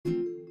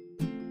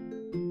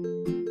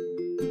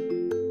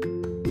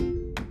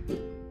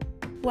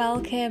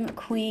Welcome,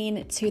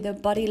 Queen, to the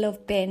Body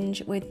Love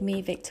Binge with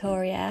me,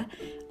 Victoria.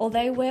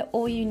 Although we're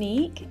all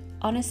unique,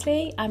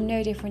 honestly, I'm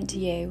no different to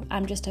you.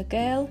 I'm just a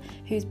girl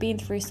who's been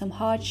through some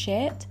hard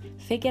shit,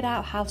 figured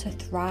out how to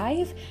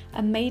thrive,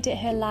 and made it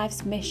her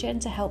life's mission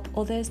to help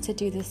others to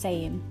do the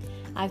same.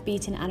 I've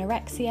beaten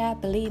anorexia,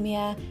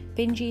 bulimia,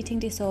 binge eating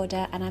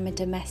disorder, and I'm a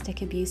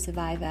domestic abuse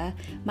survivor.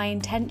 My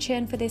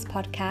intention for this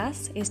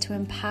podcast is to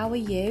empower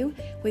you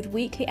with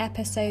weekly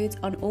episodes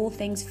on all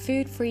things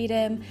food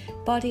freedom,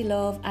 body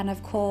love, and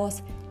of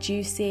course,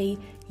 juicy,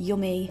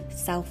 yummy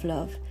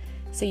self-love,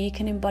 so you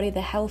can embody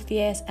the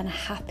healthiest and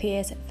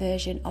happiest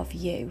version of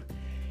you.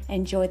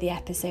 Enjoy the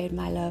episode,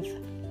 my love.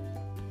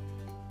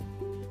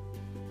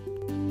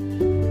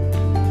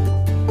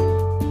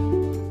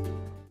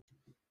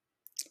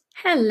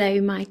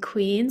 Hello, my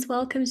queens.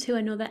 Welcome to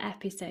another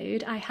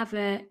episode. I have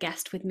a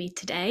guest with me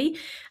today,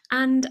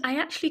 and I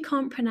actually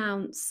can't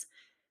pronounce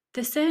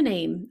the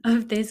surname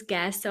of this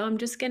guest, so I'm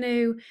just going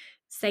to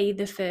say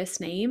the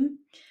first name.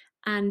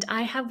 And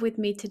I have with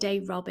me today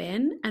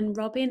Robin, and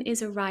Robin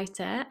is a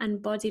writer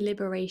and body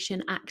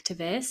liberation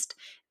activist.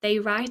 They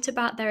write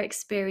about their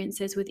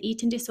experiences with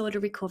eating disorder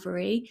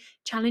recovery,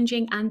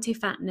 challenging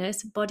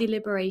anti-fatness, body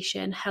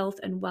liberation, health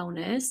and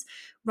wellness.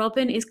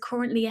 Robin is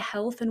currently a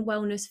health and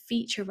wellness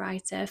feature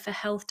writer for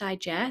Health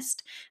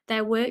Digest.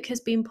 Their work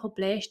has been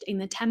published in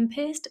The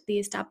Tempest, The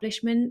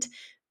Establishment,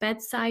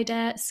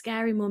 Bedsider,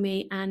 Scary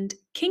Mummy, and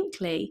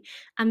Kinkly.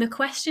 And the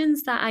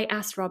questions that I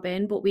asked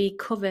Robin, but we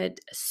covered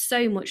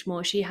so much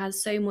more. She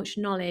has so much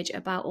knowledge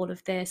about all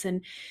of this,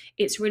 and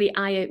it's really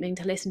eye-opening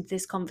to listen to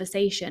this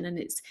conversation. And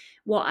it's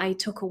what I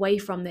took away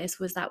from this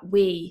was that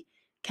we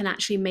can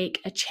actually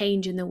make a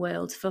change in the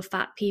world for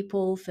fat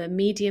people, for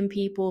medium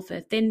people, for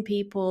thin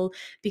people,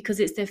 because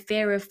it's the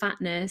fear of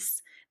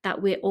fatness that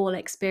we're all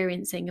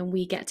experiencing, and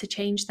we get to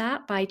change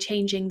that by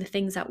changing the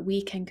things that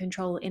we can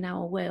control in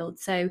our world.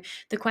 So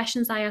the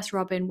questions I asked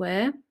Robin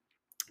were,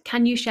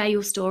 can you share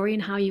your story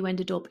and how you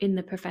ended up in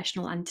the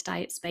professional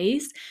anti-diet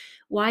space?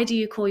 Why do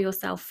you call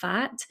yourself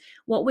fat?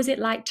 What was it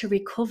like to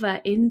recover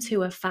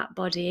into a fat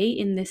body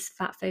in this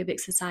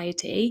fat-phobic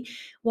society?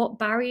 What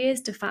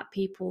barriers do fat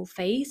people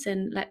face?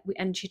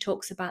 And she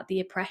talks about the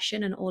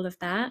oppression and all of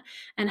that.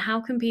 And how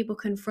can people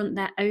confront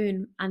their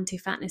own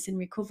anti-fatness in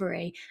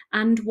recovery?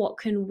 And what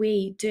can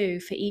we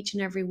do for each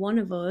and every one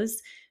of us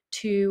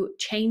to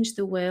change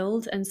the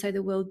world, and so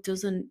the world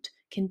doesn't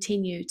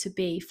continue to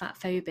be fat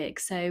phobic?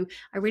 So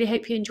I really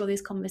hope you enjoy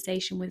this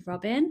conversation with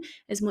Robin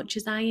as much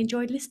as I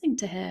enjoyed listening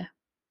to her.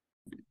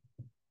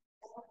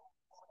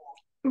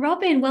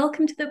 Robin,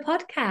 welcome to the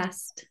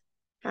podcast.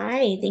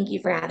 Hi, thank you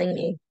for having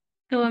me.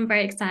 Oh, I'm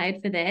very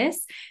excited for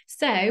this.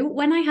 So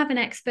when I have an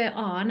expert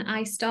on,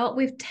 I start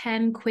with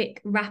 10 quick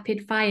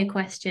rapid fire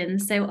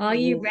questions. So are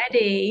you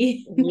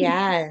ready?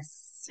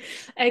 Yes.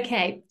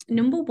 Okay,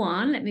 number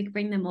one, let me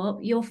bring them up.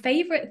 Your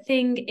favorite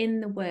thing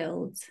in the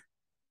world?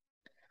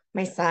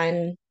 My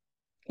son.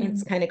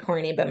 It's kind of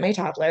corny, but my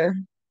toddler.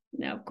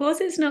 No, of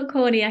course it's not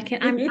corny. I'm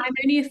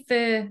only a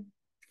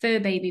fur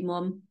baby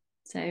mum.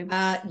 So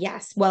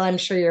yes. Well, I'm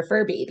sure your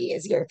fur baby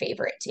is your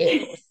favorite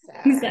too. So.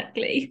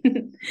 Exactly.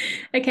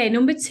 Okay,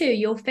 number two,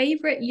 your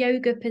favorite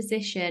yoga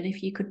position,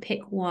 if you could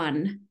pick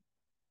one.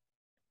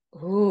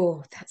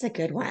 Oh, that's a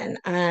good one.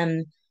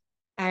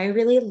 I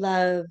really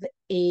love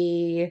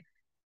a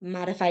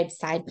modified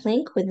side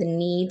plank with the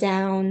knee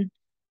down,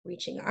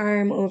 reaching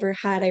arm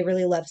overhead. I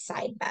really love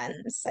side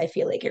bends. I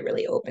feel like it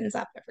really opens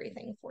up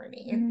everything for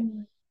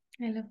me.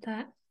 I love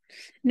that.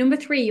 Number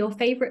three, your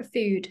favorite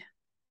food.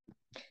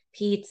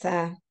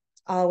 Pizza,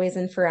 always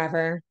and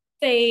forever.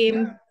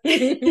 Same.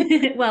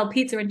 Well,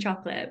 pizza and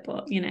chocolate,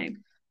 but you know.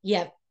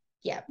 Yep.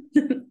 Yep.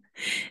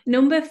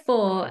 Number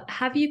four,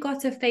 have you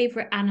got a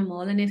favorite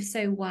animal? And if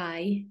so,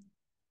 why?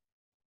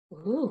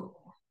 Ooh,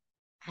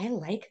 I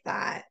like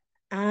that.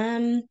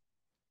 Um,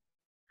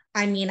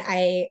 I mean,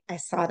 I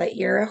saw that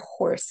you're a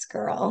horse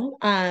girl.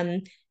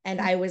 And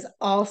I was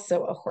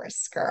also a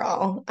horse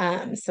girl.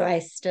 So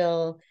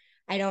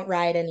I don't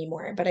ride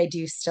anymore, but I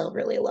do still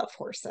really love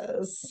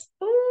horses.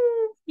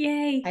 Oh,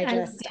 yay. I I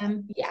love just,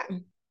 them. yeah,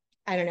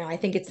 I don't know. I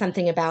think it's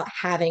something about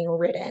having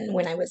ridden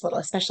when I was little,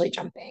 especially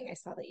jumping. I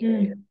saw that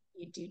you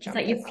do It's like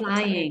jumping you're all the time.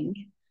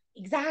 flying.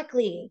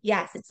 Exactly.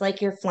 Yes, it's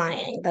like you're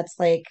flying. That's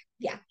like,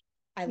 yeah,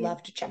 I Yeah.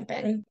 loved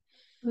jumping.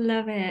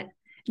 Love it.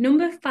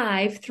 Number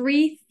five,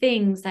 three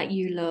things that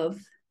you love.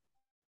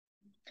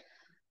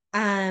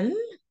 Um,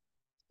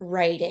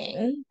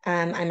 Writing.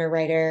 I'm a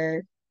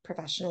writer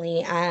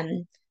professionally,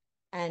 and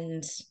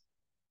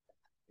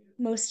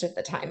most of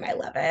the time I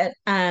love it.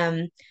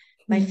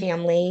 My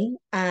family,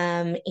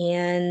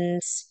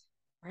 and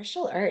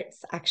martial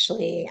arts,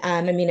 actually.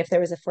 I mean, if there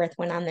was a fourth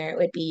one on there, it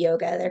would be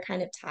yoga. They're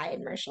kind of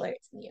tied, martial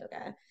arts and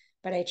yoga.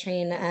 But I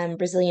train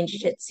Brazilian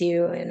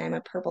Jiu-Jitsu, and I'm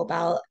a purple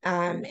belt,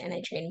 and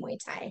I train Muay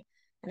Thai.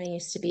 And I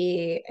used to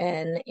be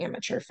an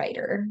amateur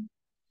fighter.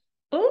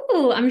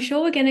 Oh, I'm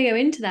sure we're going to go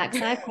into that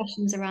because I have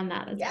questions around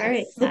that. That's very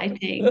Yes.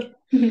 exciting.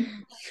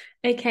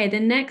 Okay, the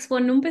next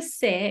one, number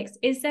six.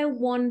 Is there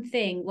one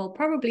thing, well,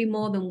 probably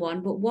more than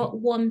one, but what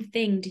one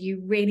thing do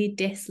you really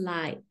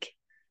dislike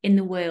in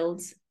the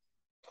world?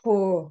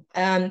 Oh,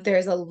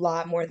 there's a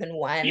lot more than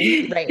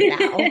one right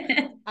now.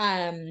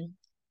 Um,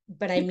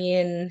 but I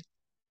mean,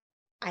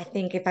 I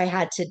think if I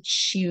had to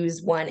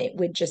choose one, it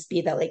would just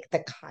be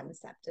the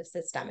concept of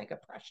systemic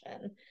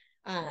oppression,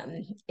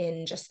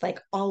 in just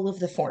like all of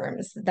the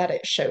forms that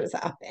it shows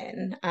up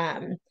in.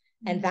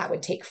 And that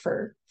would take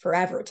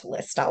forever to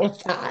list all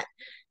of that.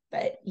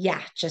 But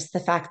yeah, just the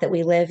fact that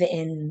we live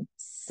in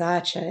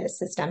such a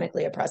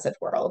systemically oppressive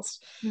world.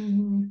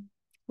 Mhm.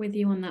 With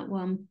you on that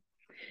one.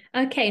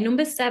 Okay,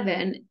 number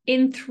seven.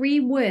 In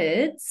 3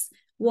 words,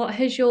 what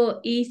has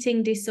your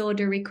eating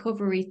disorder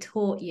recovery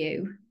taught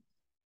you?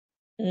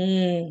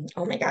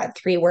 Oh my God,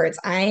 3 words.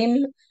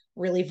 I'm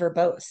really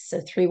verbose,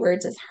 so 3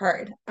 words is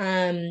hard.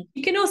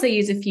 You can also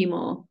use a few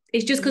more.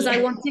 It's just because I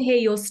Yeah, want to hear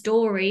your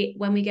story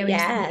when we go into the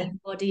yeah, main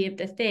body of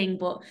the thing,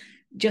 but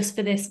just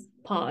for this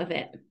part of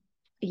it.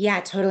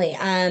 yeah, totally.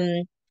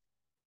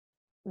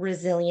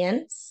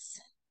 Resilience,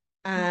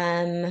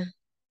 um,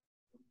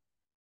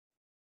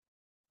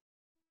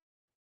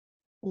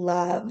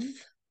 love,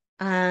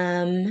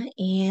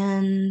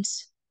 and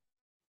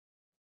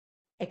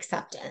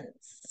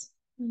acceptance.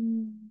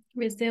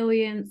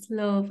 Resilience,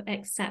 love,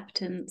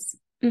 acceptance.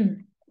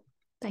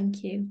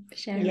 Thank you for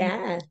sharing.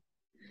 Yeah.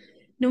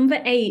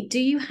 Number eight, do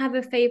you have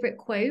a favorite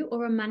quote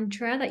or a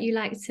mantra that you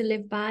like to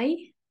live by?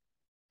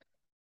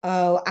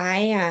 Oh,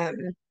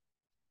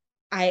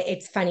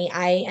 it's funny.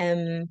 I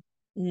am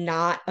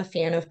not a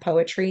fan of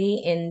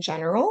poetry in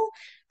general,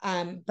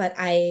 but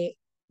I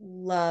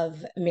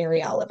love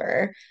Mary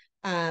Oliver.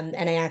 And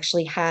I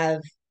actually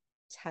have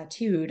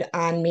tattooed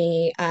on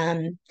me,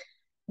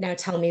 now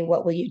tell me,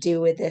 what will you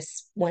do with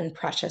this one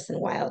precious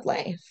and wild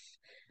life?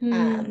 Um,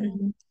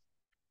 Mm,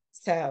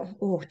 so,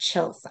 oh,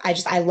 chills.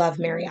 I love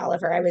Mary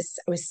Oliver. I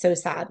was so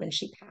sad when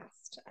she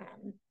passed,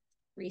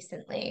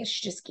 recently.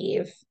 She just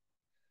gave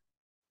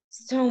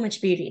so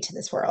much beauty to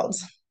this world.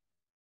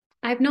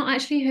 I've not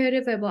actually heard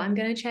of her, but I'm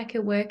going to check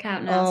her work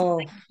out now. So Oh,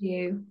 thank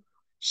you.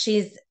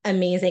 she's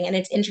amazing. And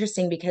it's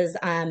interesting because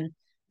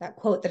that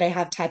quote that I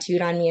have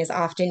tattooed on me is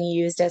often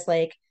used as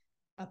like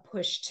a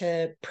push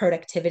to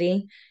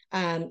productivity.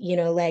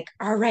 Like,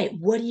 all right,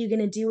 what are you going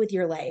to do with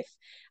your life?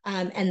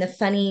 And the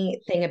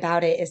funny thing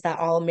about it is that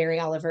all Mary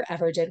Oliver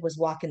ever did was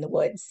walk in the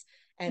woods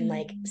and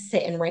like Mm.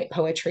 sit and write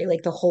poetry.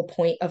 Like the whole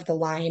point of the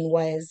line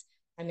was,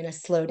 I'm going to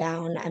slow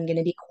down, I'm going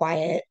to be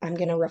quiet, I'm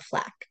going to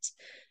reflect.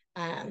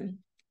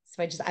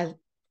 So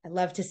I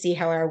love to see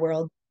how our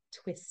world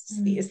twists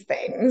these Mm.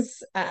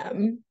 things,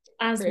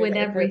 As for with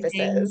their everything,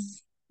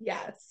 purposes.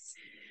 Yes.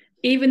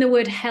 even the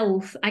word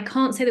health, I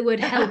can't say the word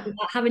health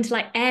without having to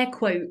like air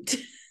quote.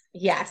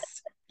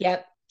 Yes.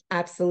 Yep.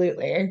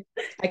 Absolutely.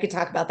 I could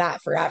talk about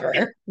that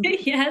forever.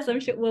 Yes, I'm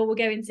sure. Well, we're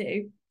going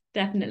to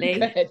definitely.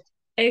 Good.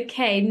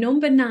 Okay,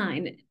 number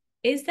nine.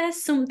 Is there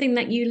something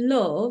that you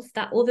love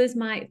that others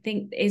might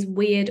think is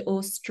weird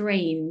or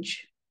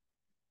strange?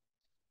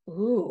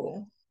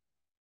 Ooh.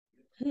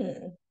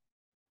 Hmm.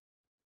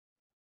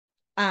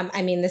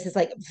 I mean, this is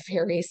like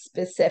very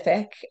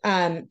specific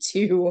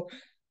to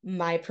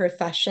my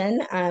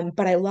profession,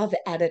 but I love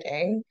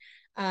editing,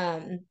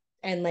 um,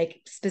 and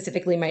like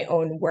specifically my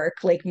own work.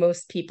 Like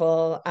most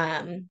people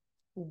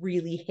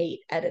really hate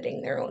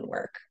editing their own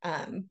work,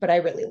 but I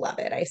really love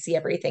it. I see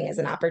everything as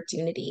an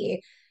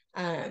opportunity,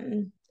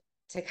 um,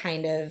 to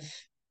kind of,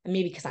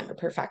 maybe because I'm a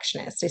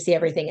perfectionist, I see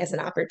everything as an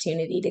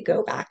opportunity to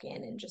go back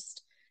in and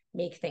just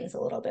make things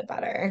a little bit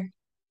better.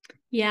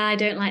 Yeah, I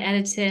don't like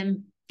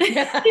editing.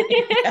 Yeah.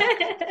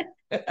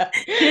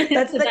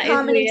 That's So the that is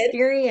common weird.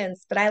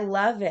 experience, but I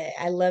love it.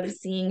 I love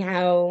seeing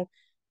how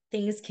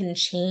things can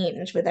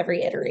change with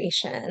every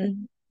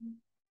iteration.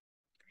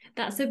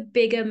 That's a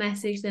bigger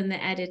message than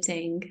the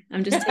editing.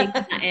 I'm just taking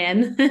that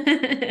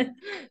in.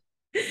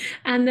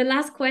 And the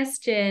last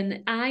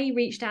question, I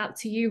reached out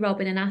to you,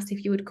 Robin, and asked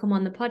if you would come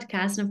on the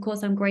podcast. And of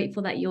course, I'm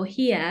grateful that you're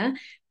here.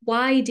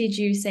 Why did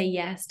you say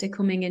yes to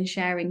coming and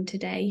sharing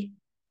today?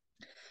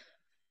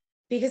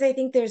 Because I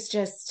think there's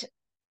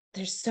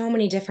so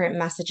many different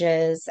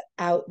messages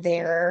out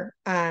there,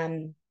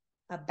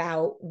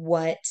 about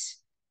what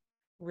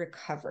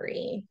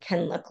recovery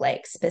can look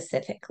like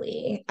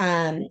specifically.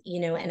 And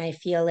I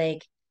feel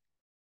like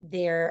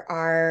there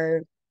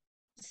are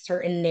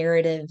certain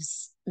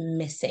narratives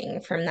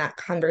missing from that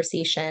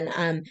conversation.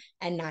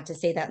 And not to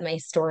say that my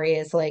story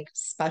is like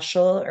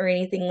special or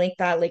anything like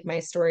that. Like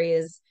my story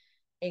is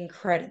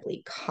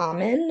incredibly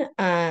common.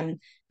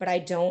 But I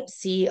don't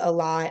see a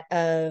lot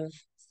of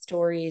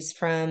stories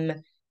from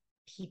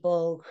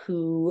people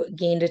who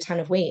gained a ton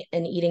of weight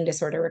and eating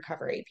disorder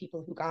recovery,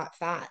 people who got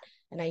fat.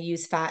 And I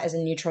use fat as a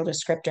neutral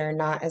descriptor,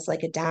 not as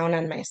like a down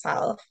on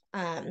myself.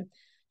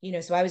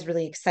 So I was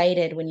really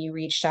excited when you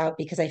reached out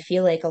because I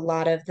feel like a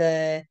lot of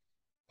the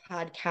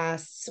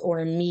podcasts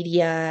or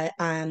media,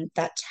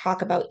 that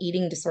talk about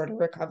eating disorder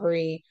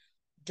recovery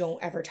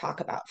don't ever talk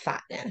about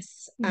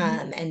fatness,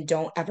 Mhm. and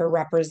don't ever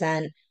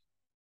represent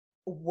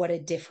what a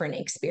different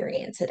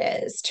experience it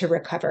is to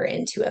recover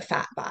into a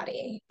fat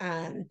body.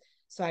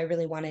 So I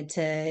really wanted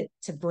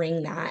to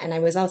bring that, and I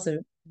was also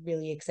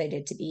really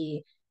excited to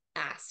be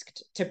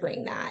asked to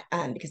bring that,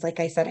 because, like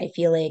I said, I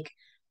feel like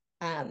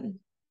um,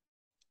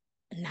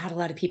 not a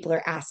lot of people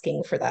are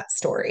asking for that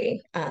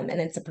story, and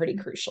it's a pretty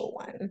crucial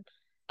one.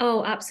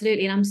 Oh,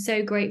 absolutely. And I'm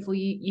so grateful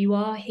you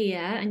are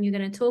here and you're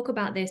going to talk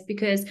about this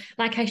because,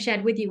 like I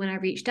shared with you when I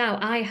reached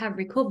out, I have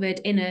recovered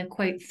in a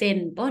quote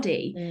thin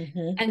body.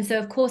 Mm-hmm. And so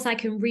of course I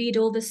can read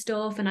all the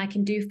stuff and I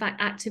can do fact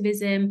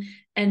activism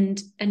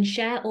and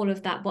share all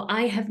of that, but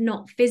I have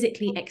not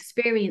physically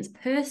experienced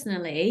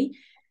personally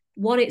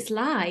what it's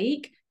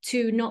like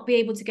to not be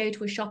able to go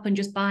to a shop and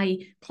just buy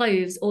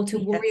clothes or to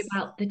worry Yes.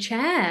 about the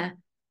chair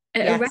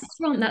at a Yes.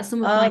 restaurant that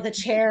some of Oh, my the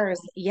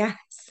chairs.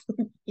 Yes.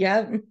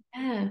 Yep.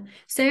 yeah.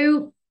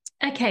 So,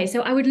 okay,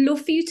 so I would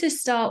love for you to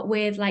start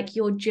with like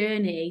your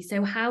journey.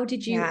 So, how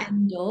did you Yeah.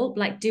 end up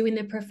like doing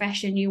the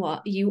profession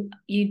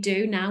you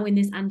do now in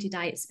this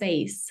anti-diet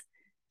space?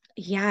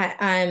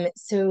 Yeah.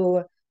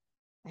 So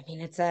I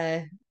mean,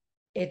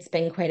 it's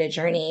been quite a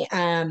journey.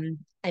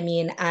 I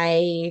mean,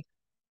 I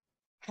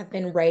have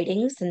been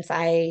writing since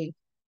I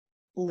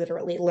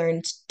literally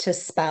learned to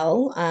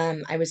spell.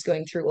 I was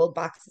going through old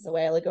boxes a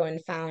while ago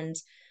and found,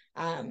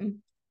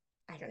 um,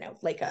 I don't know,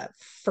 like a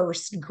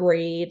first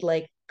grade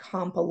like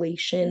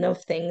compilation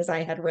of things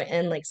I had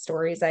written, like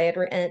stories I had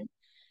written,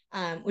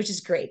 which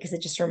is great because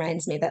it just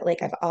reminds me that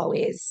like I've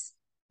always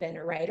been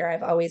a writer.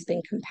 I've always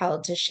been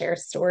compelled to share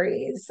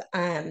stories.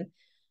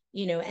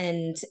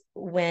 And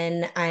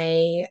when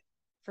I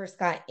first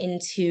got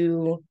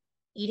into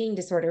eating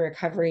disorder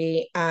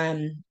recovery,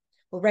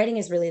 well, writing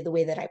is really the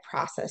way that I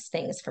process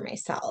things for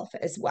myself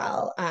as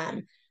well.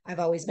 I've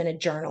always been a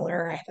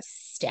journaler. I have a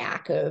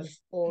stack of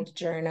old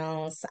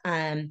journals.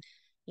 I've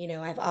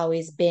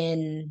always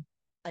been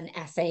an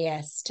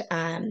essayist,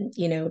 trying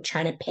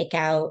to pick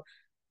out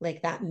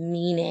like that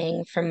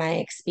meaning from my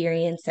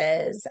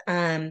experiences.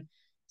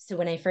 So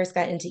when I first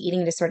got into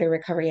eating disorder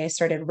recovery, I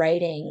started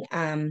writing,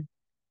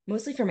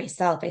 mostly for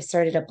myself. I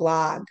started a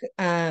blog,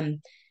 and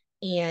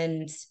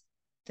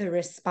the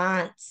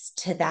response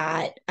to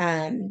that,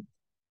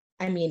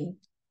 I mean,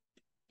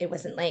 it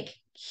wasn't like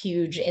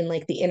huge in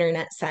like the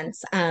internet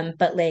sense,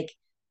 but like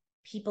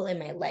people in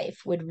my life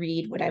would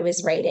read what I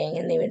was writing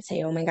and they would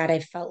say, "Oh my God, I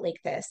felt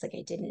like this. Like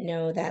I didn't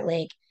know that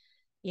like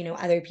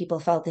other people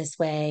felt this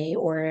way,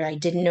 or I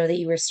didn't know that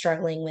you were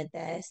struggling with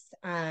this."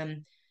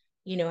 And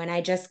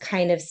I just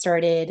kind of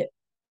started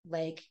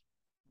like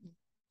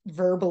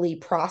verbally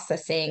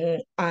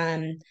processing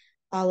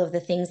all of the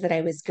things that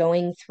I was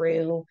going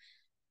through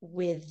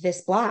with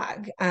this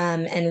blog,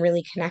 and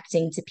really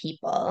connecting to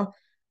people.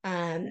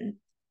 Um,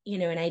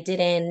 and I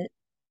didn't,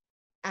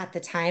 at the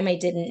time, I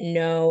didn't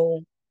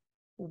know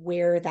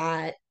where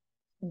that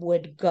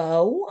would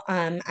go.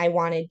 I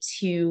wanted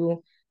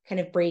to kind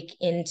of break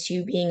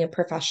into being a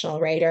professional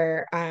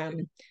writer,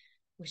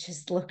 which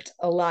has looked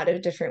a lot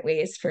of different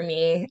ways for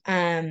me.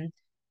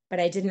 But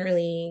I didn't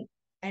really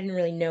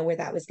know where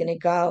that was going to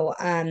go.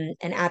 And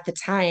at the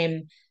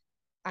time,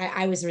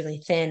 I was really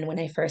thin when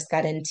I first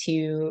got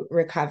into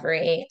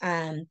recovery.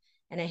 And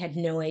I had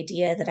no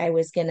idea that I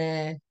was going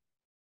to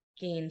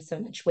gain so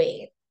much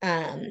weight.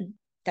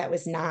 That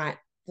was not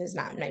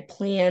my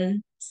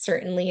plan.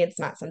 Certainly, it's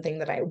not something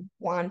that I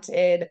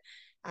wanted.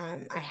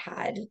 I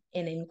had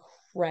an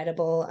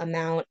incredible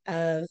amount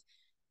of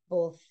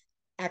both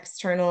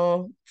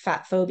external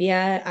fat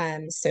phobia,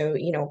 so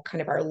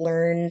kind of our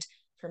learned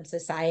from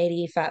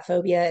society fat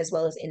phobia, as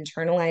well as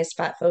internalized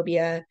fat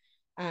phobia,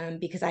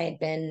 because I had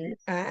been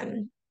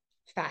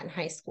fat in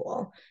high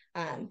school,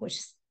 which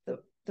is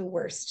the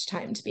worst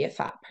time to be a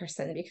fat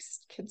person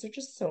because kids are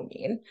just so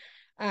mean.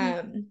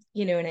 And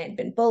I had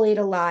been bullied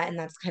a lot, and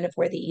that's kind of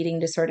where the eating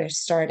disorder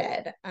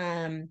started.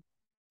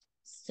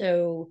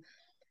 So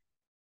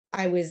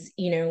I was,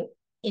 in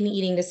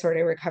eating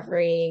disorder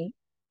recovery,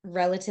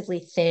 relatively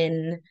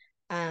thin,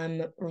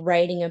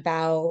 writing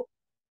about,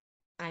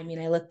 I mean,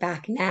 I look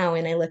back now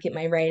and I look at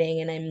my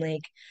writing and I'm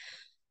like,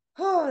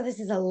 oh, this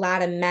is a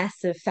lot of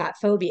mess of fat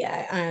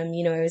phobia. I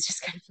was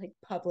just kind of like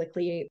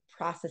publicly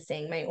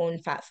processing my own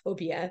fat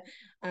phobia,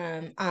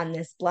 on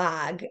this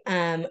blog,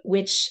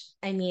 which,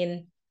 I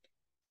mean,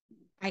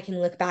 I can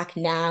look back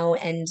now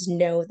and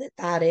know that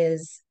that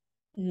is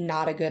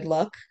not a good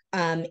look.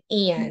 And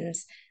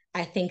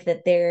I think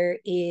that there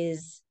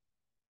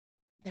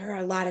are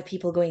a lot of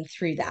people going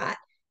through that.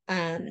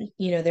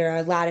 There are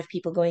a lot of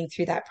people going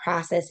through that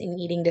process in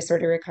eating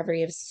disorder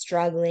recovery of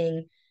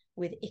struggling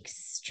with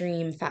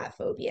extreme fat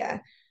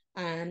phobia.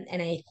 And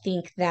I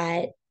think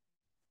that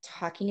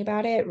talking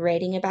about it,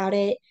 writing about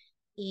it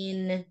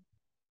in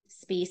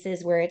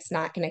spaces where it's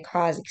not going to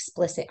cause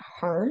explicit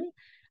harm,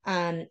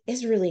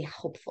 is really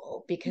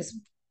helpful because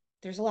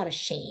there's a lot of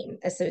shame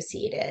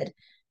associated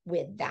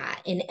with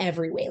that in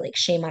every way, like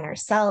shame on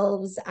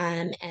ourselves,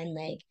 and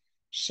like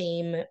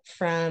shame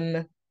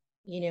from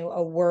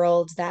a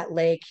world that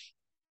like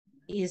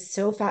is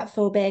so fat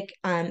phobic,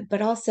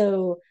 but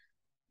also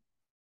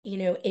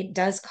it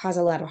does cause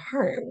a lot of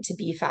harm to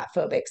be fat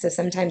phobic. So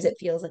sometimes it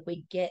feels like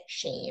we get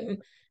shame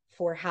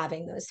for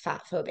having those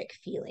fat phobic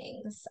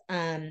feelings.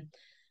 And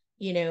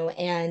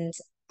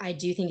I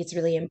do think it's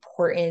really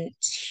important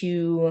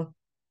to,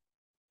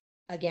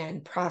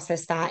 again,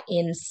 process that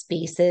in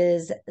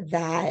spaces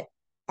that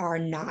are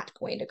not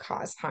going to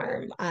cause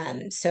harm.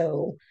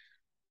 So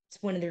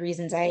it's one of the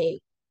reasons I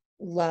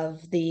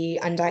love the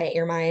Undiet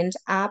Your Mind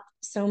app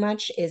so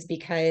much, is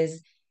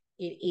because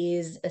it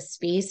is a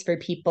space for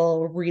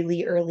people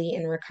really early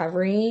in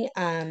recovery,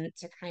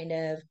 to kind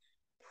of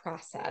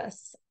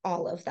process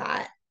all of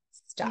that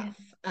Yeah. stuff.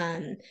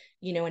 And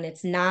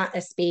it's not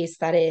a space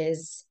that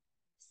is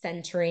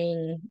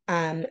centering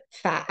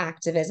fat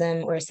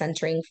activism or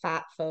centering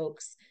fat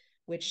folks,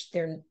 which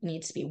there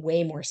needs to be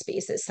way more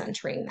spaces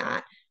centering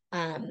that.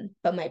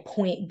 But my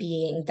point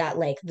being that,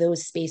 like,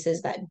 those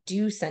spaces that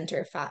do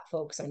center fat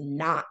folks are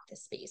not the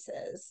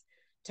spaces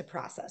to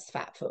process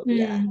fat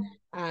phobia.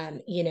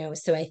 Mm.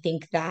 So I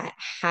think that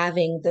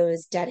having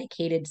those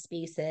dedicated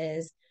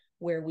spaces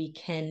where we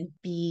can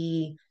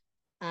be,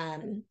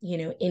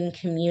 in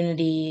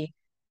community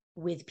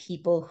with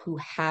people who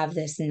have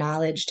this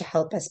knowledge to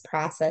help us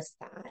process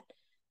that,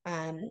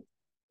 um,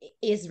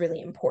 is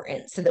really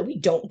important, so that we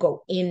don't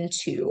go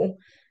into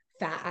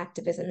fat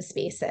activism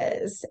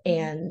spaces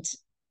and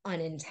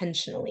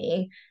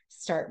unintentionally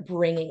start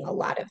bringing a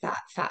lot of that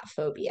fat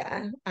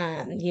phobia.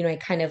 I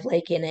kind of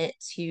liken it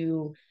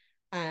to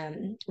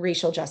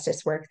racial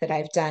justice work that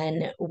I've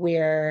done,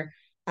 where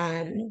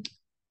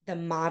the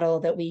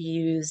model that we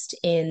used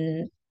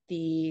in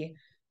the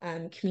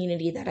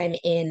community that I'm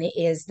in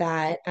is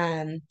that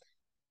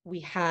we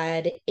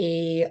had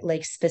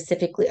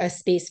specifically a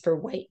space for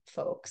white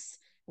folks,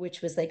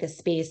 which was like a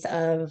space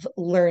of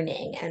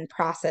learning and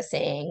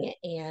processing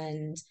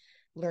and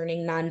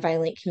learning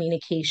nonviolent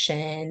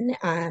communication,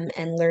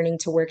 and learning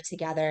to work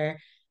together.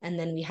 And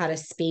then we had a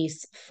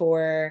space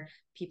for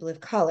people of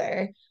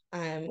color,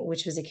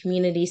 which was a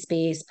community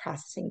space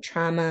processing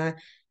trauma,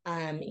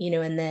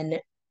 and then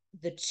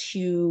the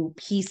two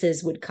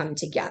pieces would come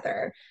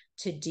together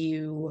to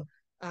do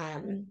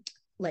um,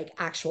 like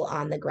actual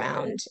on the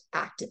ground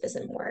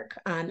activism work.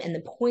 And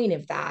the point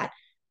of that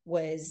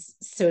was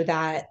so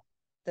that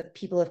the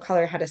people of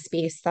color had a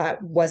space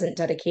that wasn't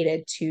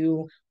dedicated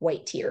to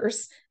white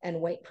tears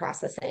and white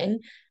processing,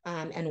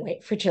 and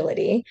white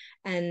fragility.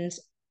 And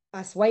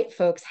us white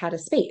folks had a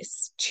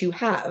space to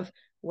have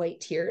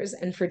white tears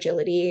and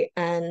fragility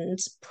and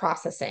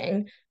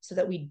processing, so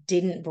that we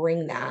didn't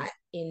bring that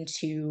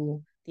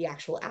into the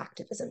actual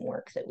activism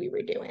work that we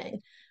were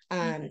doing.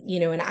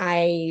 And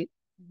I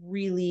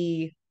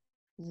really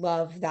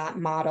love that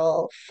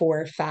model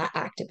for fat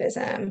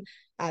activism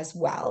as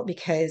well,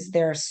 because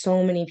there are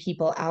so many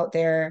people out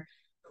there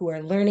who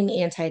are learning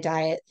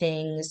anti-diet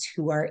things,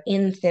 who are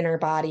in thinner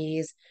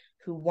bodies,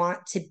 who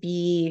want to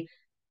be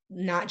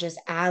not just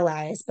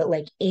allies, but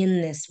like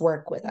in this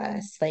work with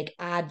us, like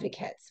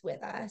advocates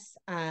with us,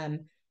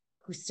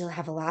 who still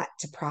have a lot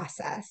to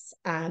process.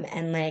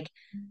 And like,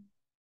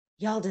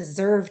 y'all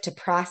deserve to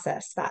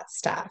process that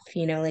stuff,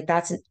 like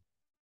that's an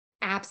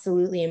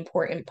absolutely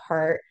important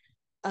part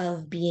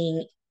of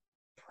being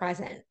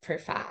present for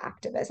fat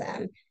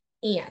activism,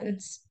 and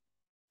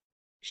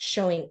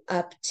showing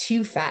up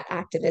to fat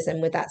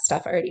activism with that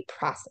stuff already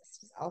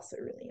processed is also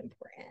really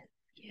important.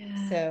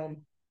 Yeah. So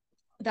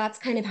that's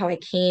kind of how I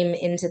came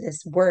into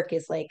this work,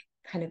 is like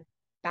kind of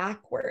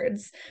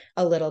backwards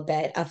a little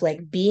bit, of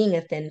like being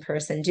a thin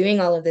person, doing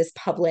all of this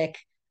public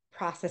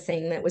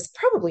processing that was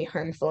probably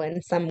harmful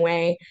in some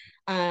way.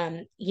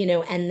 And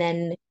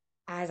then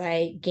as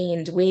I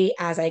gained weight,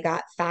 as I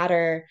got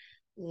fatter,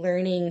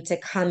 learning to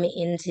come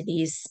into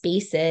these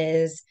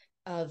spaces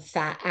of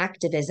fat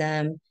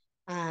activism,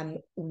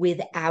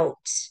 without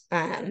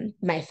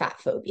my fat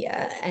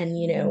phobia, and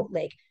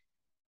like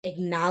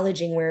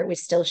acknowledging where it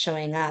was still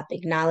showing up,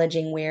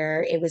 acknowledging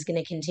where it was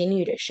going to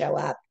continue to show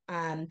up,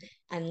 and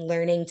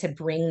learning to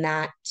bring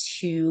that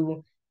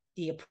to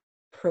the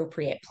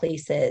appropriate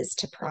places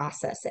to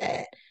process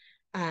it,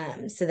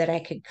 so that I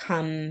could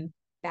come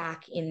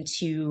back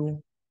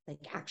into like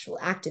actual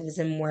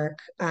activism work,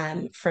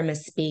 from a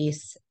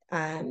space,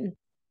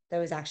 that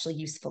was actually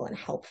useful and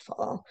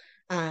helpful.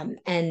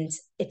 And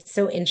it's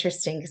so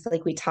interesting because,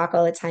 like, we talk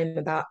all the time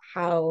about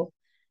how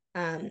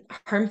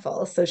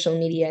harmful social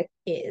media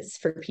is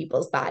for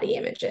people's body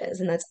images.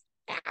 And that's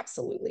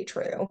absolutely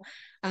true.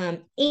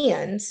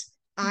 And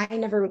I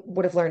never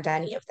would have learned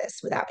any of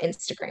this without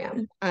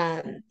Instagram.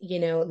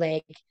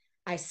 Like,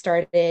 I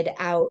started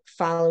out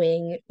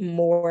following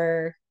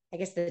more, I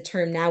guess the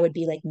term now would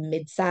be like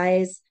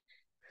mid-size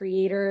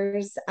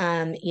creators,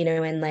 and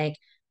like,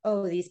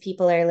 oh, these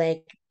people are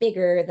like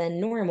bigger than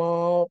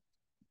normal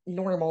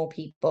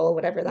people,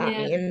 whatever that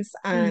Yeah. means.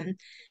 Mm.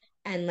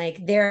 And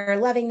like they're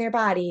loving their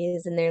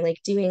bodies, and they're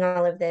like doing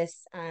all of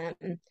this,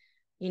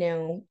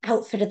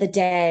 outfit of the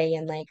day,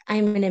 and like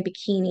I'm in a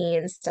bikini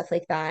and stuff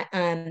like that.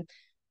 And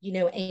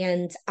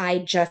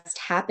I just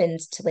happened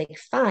to like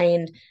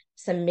find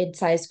some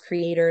mid-sized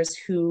creators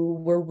who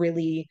were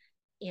really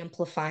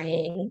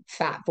amplifying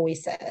fat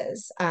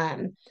voices,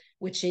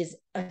 which is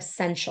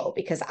essential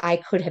because I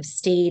could have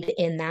stayed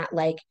in that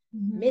like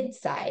Mhm.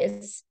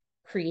 mid-size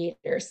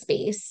creator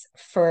space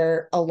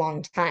for a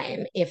long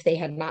time if they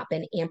had not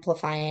been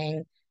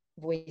amplifying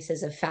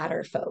voices of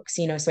fatter folks.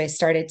 So I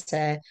started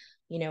to,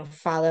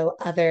 follow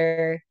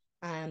other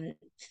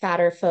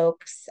fatter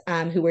folks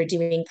who were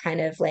doing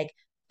kind of like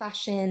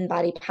fashion,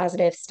 body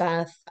positive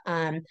stuff.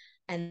 And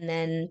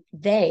then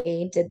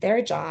they did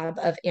their job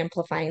of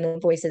amplifying the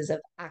voices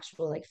of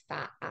actual like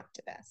fat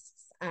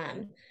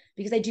activists.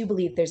 Because I do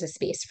believe there's a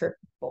space for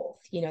both.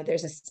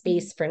 There's a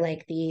space for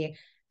like the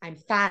I'm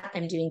fat,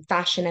 I'm doing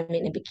fashion, I'm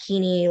in a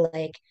bikini,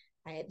 like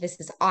this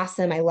is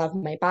awesome. I love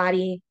my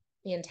body.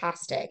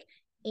 Fantastic.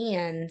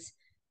 And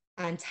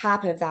on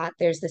top of that,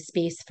 there's the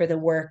space for the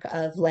work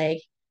of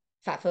like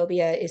fat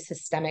phobia is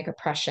systemic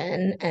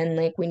oppression and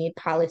like we need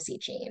policy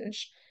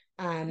change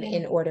Yeah.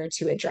 in order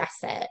to address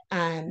it.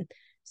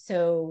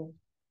 So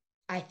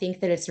I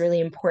think that it's really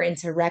important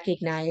to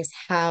recognize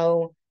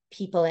how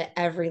people at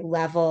every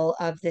level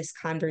of this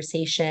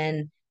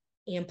conversation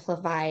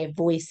amplify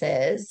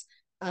voices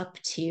up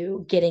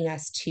to getting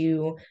us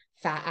to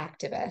fat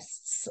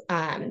activists,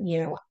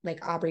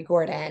 like Aubrey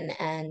Gordon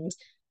and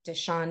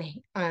Deshaun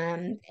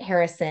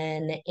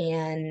Harrison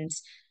and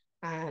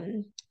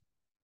um,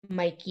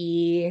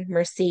 Mikey,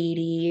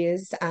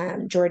 Mercedes,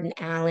 Jordan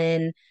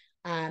Allen,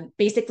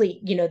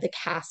 basically, the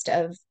cast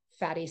of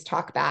Fatties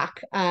Talk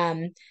Back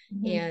Mhm.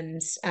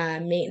 and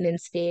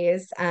Maintenance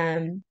Phase.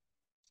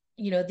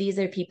 These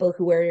are people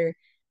who are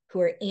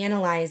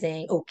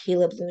analyzing, oh,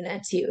 Caleb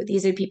Luna too.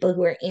 These are people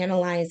who are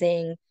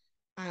analyzing,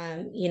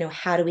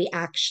 how do we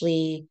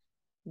actually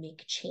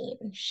make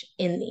change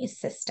in these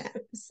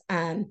systems,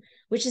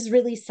 which is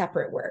really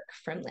separate work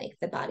from like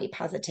the body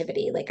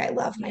positivity, like I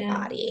love my Yeah.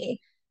 body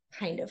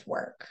kind of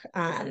work.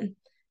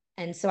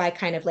 And so I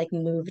kind of like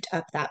moved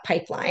up that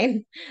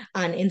pipeline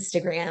on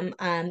Instagram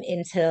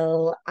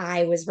until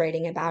I was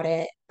writing about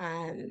it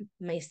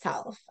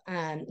myself,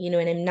 and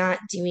I'm not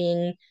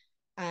doing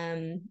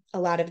a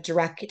lot of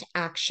direct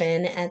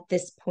action at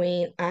this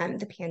point.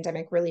 The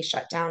pandemic really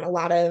shut down a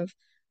lot of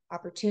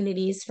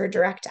opportunities for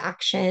direct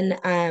action,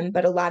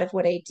 but a lot of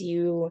what I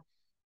do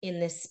in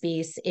this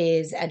space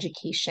is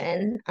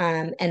education.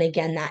 And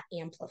again, that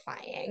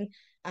amplifying,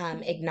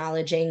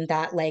 acknowledging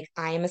that like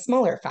I am a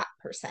smaller fat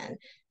person,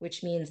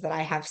 which means that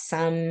I have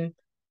some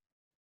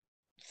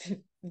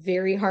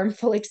very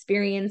harmful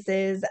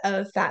experiences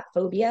of fat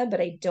phobia,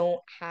 but I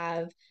don't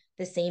have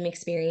the same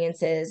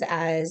experiences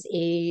as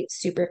a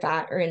super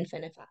fat or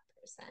infinite fat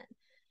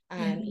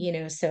person.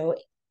 Yeah. So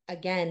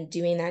again,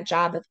 doing that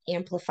job of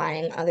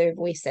amplifying other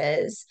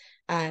voices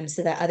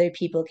so that other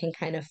people can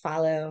kind of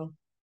follow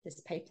this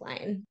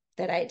pipeline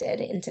that I did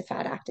into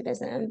fat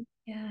activism.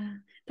 Yeah,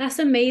 that's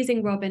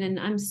amazing, Robin, and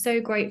I'm so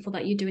grateful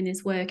that you're doing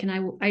this work, and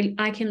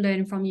I can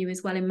learn from you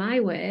as well in my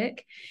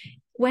work.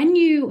 When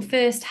you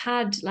first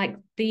had like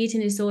the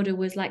eating disorder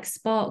was like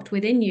sparked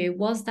within you,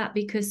 was that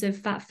because of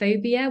fat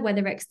phobia,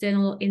 whether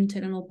external,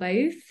 internal, or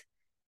both?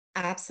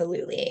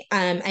 Absolutely.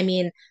 I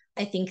mean,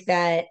 I think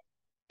that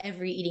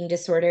every eating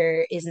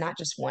disorder is not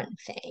just one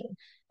thing.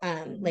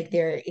 Like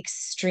they're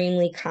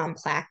extremely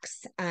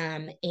complex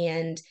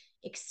and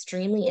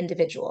extremely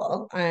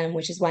individual,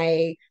 which is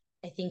why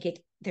I think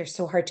they're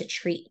so hard to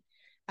treat.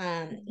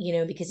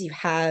 Because you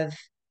have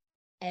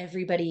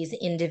everybody's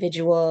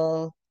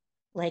individual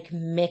like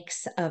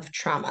mix of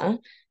trauma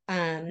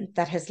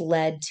that has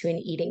led to an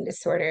eating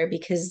disorder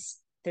because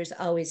there's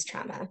always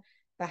trauma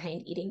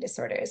behind eating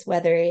disorders,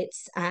 whether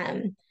it's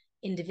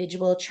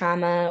individual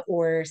trauma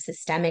or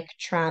systemic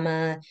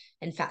trauma,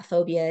 and fat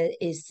phobia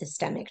is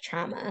systemic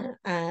trauma.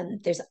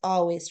 There's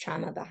always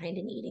trauma behind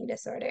an eating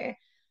disorder.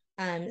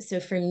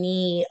 So for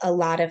me, a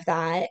lot of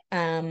that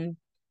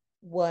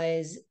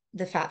was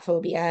the fat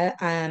phobia.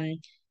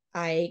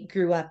 I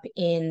grew up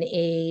in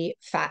a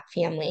fat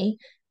family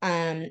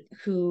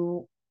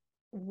who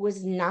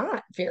was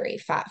not very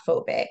fat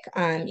phobic.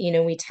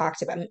 We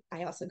talked about,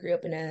 I also grew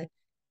up in a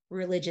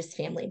religious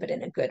family, but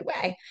in a good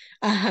way.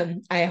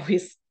 I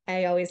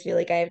always feel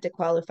like I have to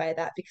qualify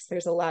that because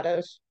there's a lot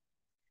of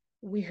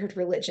weird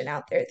religion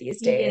out there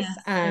these days.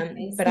 Yes, there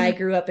is. But I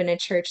grew up in a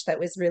church that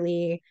was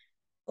really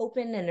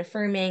open and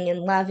affirming and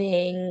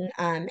loving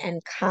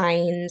and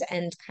kind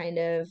and kind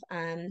of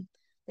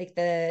like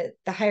the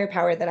higher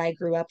power that I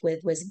grew up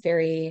with was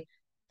very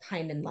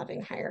kind and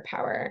loving higher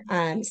power.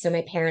 So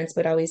my parents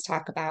would always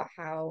talk about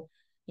how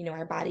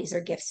our bodies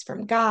are gifts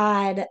from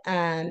God,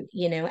 and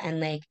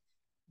like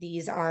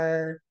these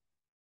are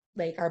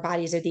like our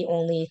bodies are the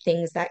only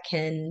things that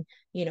can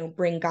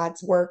bring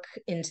God's work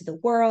into the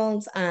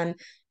world.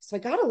 So I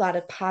got a lot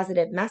of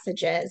positive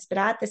messages, but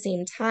at the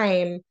same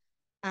time,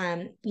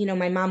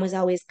 my mom was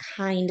always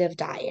kind of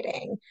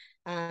dieting,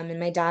 and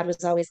my dad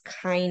was always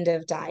kind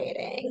of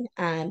dieting,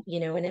 and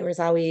it was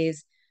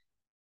always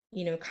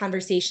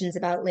conversations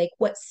about like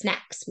what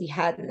snacks we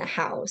had in the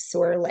house,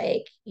 or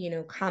like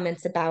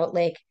comments about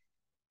like,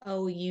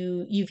 oh,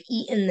 you've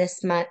eaten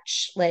this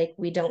much, like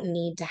we don't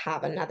need to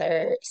have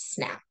another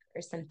snack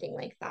or something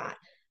like that.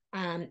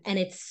 And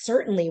it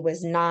certainly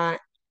was not,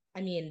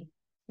 I mean,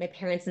 my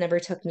parents never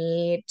took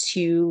me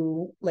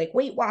to like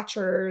Weight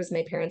Watchers.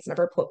 My parents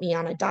never put me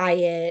on a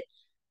diet.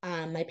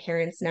 My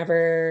parents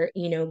never,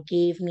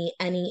 gave me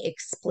any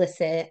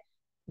explicit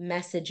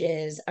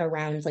messages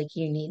around like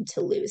you need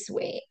to lose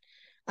weight,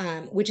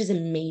 which is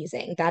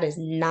amazing. That is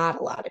not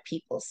a lot of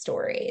people's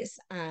stories.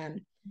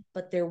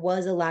 But there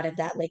was a lot of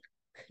that like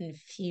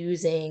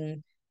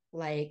confusing,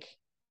 like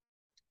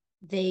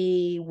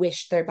they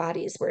wished their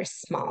bodies were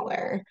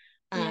smaller.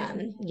 Yeah.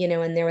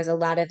 And there was a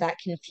lot of that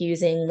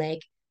confusing like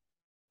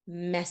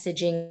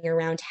messaging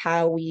around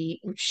how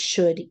we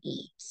should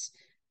eat,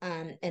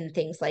 and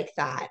things like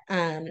that.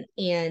 And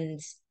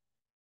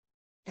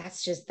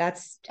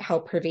that's how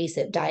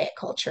pervasive diet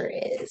culture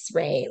is,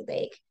 right?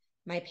 Like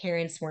my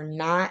parents were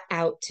not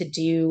out to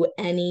do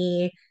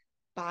any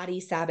body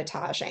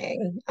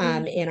sabotaging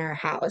Mm. in our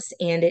house,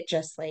 and it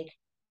just like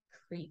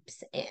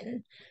creeps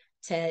in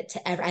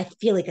to ever. I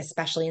feel like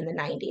especially in the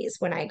 90s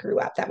when I grew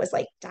up, that was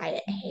like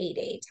diet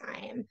heyday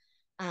time.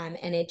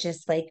 And it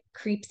just like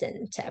creeps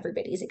into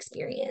everybody's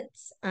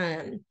experience.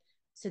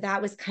 So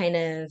that was kind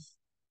of,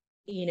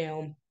 you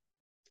know,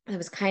 it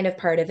was kind of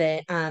part of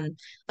it.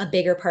 A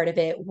bigger part of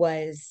it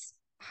was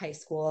high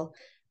school.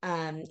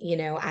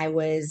 I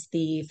was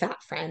the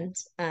fat friend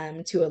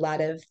to a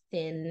lot of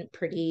thin,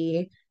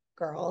 pretty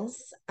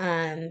girls.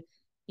 I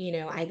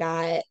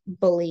got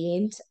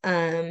bullied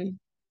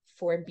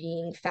for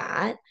being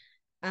fat.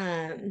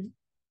 Um,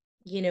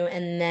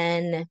 and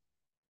then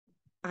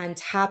on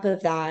top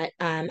of that,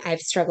 I've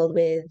struggled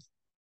with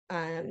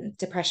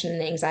depression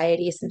and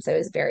anxiety since I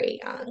was very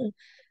young.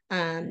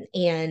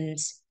 And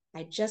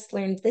I just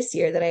learned this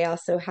year that I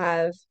also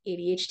have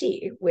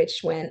ADHD,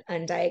 which went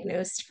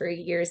undiagnosed for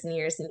years and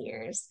years and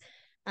years.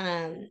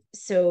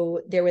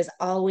 So there was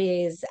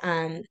always,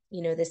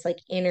 this like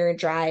inner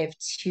drive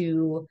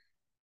to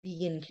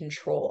be in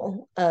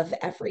control of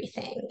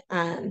everything.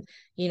 And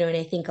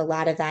I think a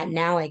lot of that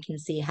now I can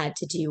see had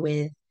to do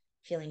with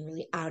feeling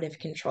really out of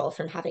control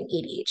from having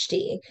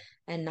ADHD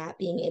and not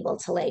being able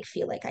to like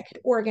feel like I could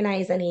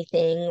organize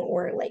anything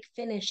or like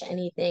finish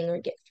anything or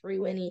get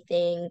through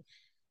anything.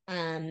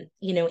 And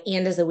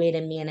as a way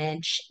to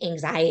manage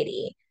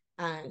anxiety.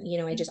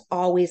 I just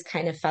always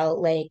kind of felt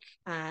like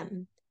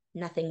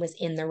nothing was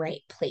in the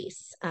right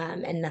place,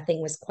 and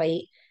nothing was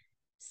quite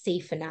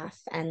safe enough.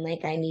 And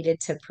like I needed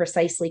to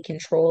precisely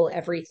control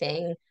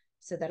everything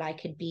so that I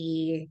could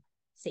be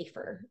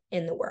safer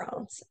in the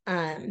world.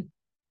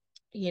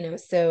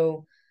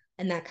 So,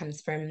 and that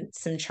comes from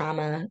some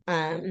trauma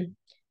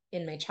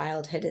in my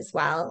childhood as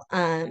well.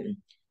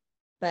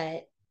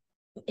 But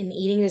an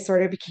eating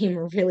disorder became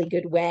a really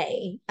good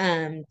way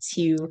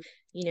to,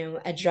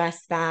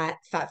 address that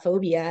fat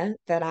phobia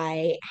that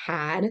I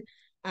had,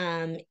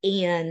 and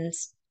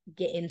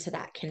get into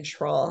that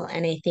control.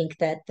 And I think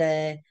that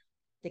the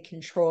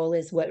control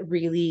is what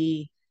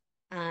really,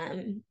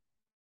 um,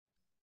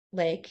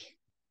 like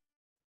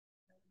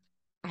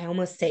I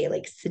almost say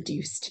like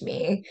seduced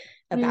me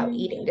about Mm.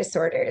 eating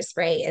disorders,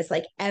 right? Is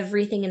like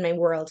everything in my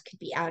world could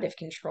be out of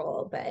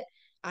control, but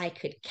I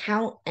could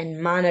count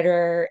and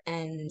monitor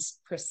and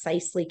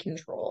precisely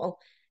control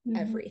Mhm.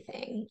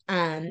 everything.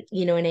 And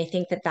I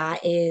think that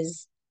that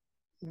is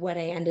what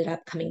I ended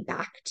up coming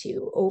back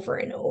to over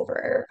and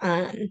over.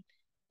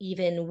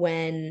 Even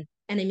when,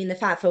 and I mean, the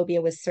fat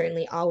phobia was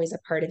certainly always a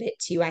part of it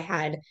too. I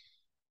had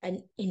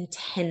an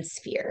intense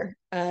fear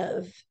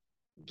of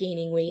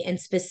gaining weight and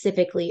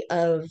specifically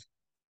of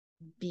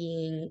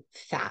being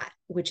fat,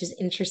 which is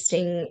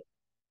interesting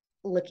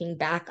looking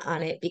back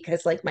on it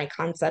because like my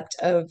concept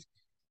of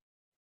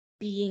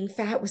being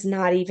fat was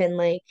not even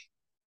like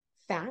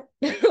fat.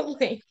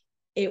 Like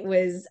it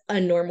was a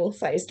normal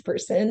sized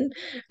person.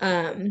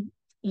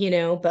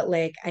 But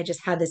like I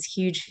just had this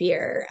huge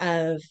fear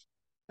of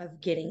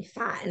getting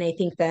fat. And I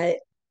think that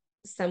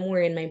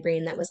somewhere in my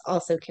brain that was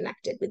also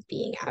connected with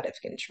being out of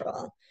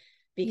control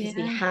because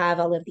we Yeah. have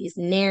all of these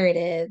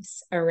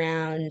narratives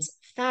around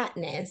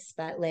fatness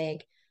that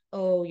like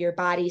oh your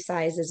body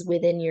size is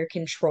within your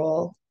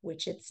control,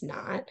 which it's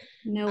not.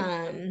 Nope.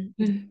 um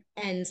Mm.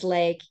 and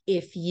like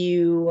if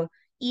you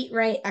eat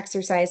right,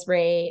 exercise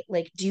right,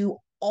 like do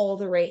all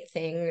the right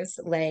things,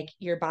 like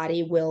your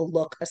body will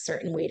look a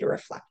certain way to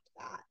reflect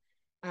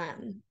that.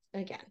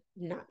 Again,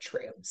 not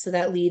true. So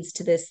that leads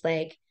to this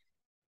like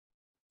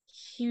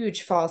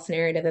huge false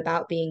narrative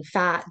about being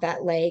fat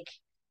that like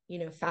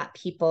fat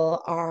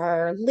people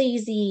are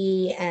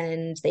lazy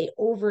and they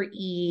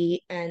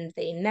overeat and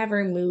they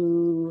never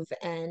move,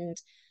 and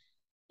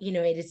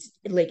it is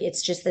like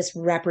it's just this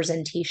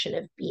representation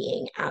of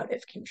being out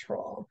of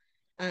control.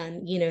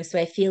 So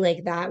I feel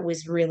like that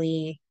was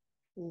really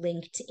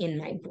linked in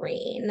my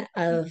brain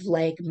of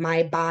like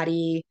my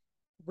body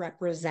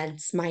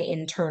represents my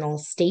internal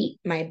state,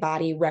 my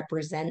body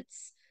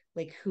represents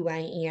like who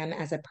I am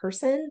as a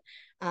person.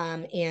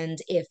 And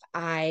if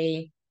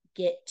I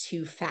get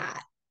too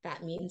fat,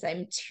 that means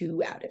I'm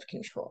too out of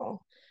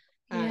control.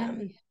 Yeah.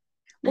 um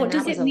What and that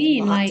does was it a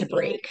mean? lot to Like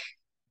break.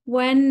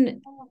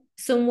 when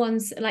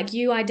someone's like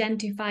you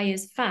identify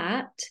as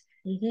fat,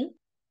 Mm-hmm.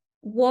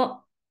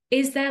 What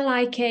is there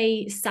like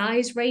a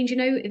size range?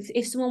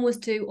 If someone was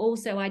to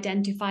also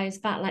identify as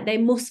fat, like they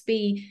must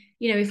be,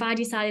 if I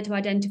decided to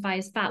identify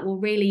as fat, well,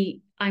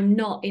 really, I'm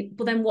not.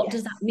 But then what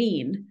does Yes. that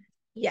mean?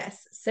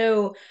 Yes.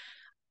 So,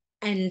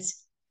 and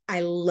I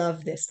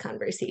love this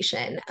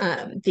conversation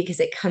because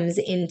it comes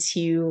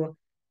into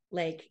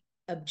like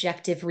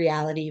objective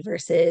reality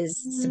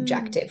versus Mm,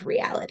 subjective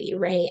reality,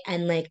 right?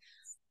 And like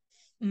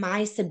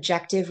my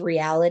subjective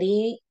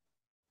reality,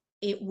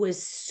 it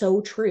was so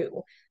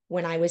true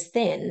when I was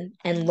thin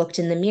and looked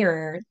in the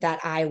mirror that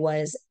I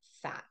was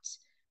fat.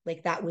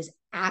 Like that was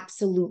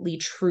absolutely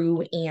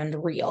true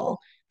and real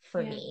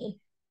for yeah, me.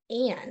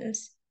 And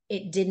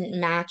it didn't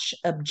match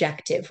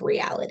objective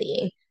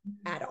reality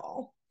at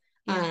all.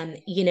 yeah,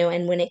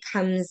 And when it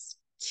comes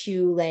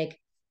to like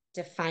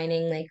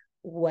defining like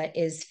what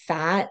is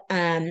fat,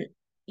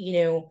 you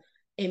know,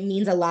 it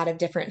means a lot of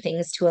different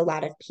things to a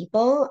lot of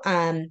people.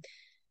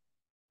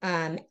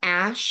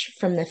 Ash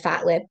from the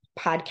Fat Lip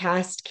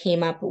podcast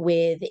came up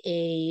with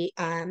a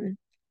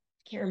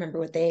can't remember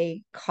what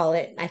they call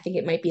it. I think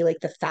it might be like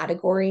the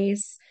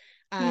categories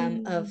of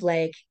mm,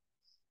 like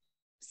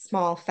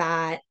small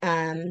fat,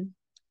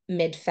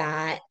 mid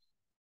fat,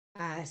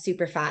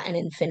 super fat, and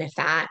infinite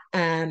fat.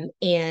 And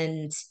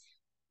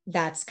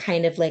that's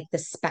kind of like the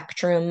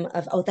spectrum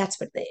of that's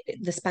what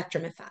the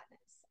spectrum of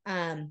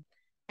fatness.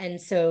 And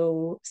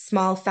so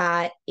small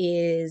fat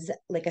is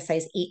like a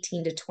size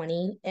 18 to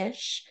 20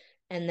 ish,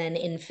 and then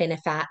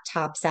infinifat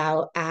tops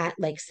out at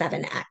like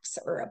 7x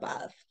or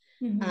above.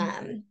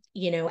 mhm.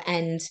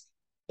 And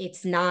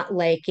it's not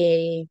like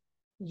a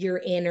you're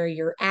in or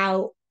you're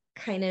out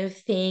kind of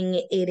thing.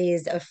 It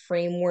is a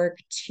framework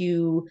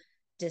to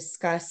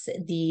discuss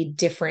the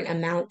different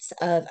amounts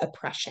of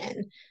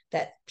oppression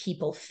that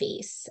people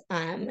face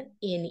in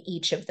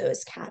each of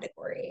those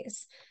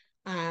categories.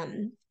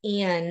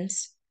 And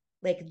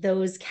like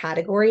those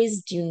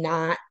categories do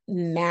not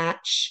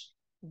match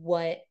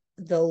what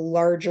the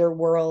larger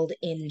world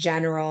in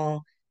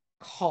general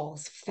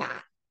calls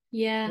fat,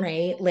 Yeah.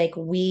 right? Like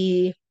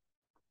we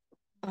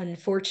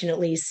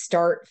unfortunately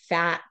start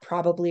fat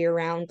probably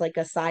around like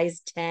a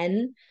size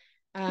 10,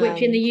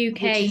 Which in the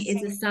which UK is,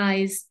 is a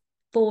size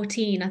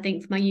 14, I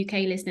think, for my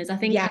UK listeners. I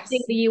think yes,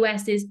 the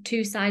US is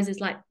two sizes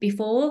like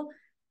before.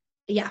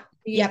 yeah,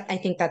 The yep, I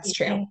think that's UK,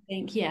 true. I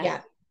think, yeah.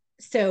 Yeah.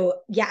 So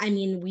yeah, I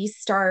mean, we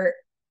start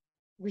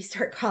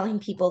calling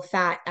people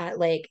fat at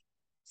like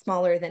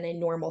smaller than a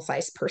normal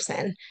size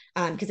person.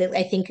 Because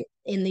I think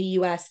in the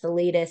US, the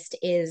latest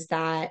is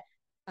that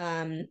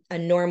a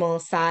normal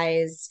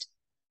sized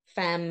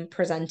femme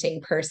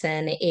presenting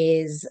person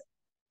is,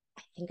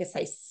 I think, a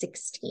size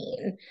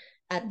 16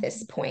 at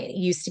this point. It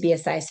used to be a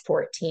size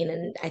 14,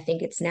 and I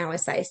think it's now a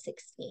size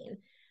 16.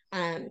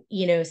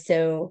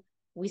 So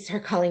we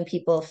start calling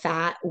people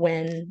fat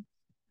when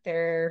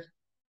they're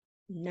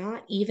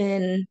not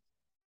even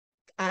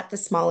at the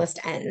smallest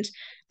end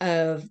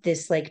of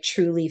this like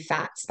truly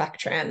fat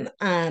spectrum.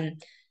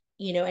 And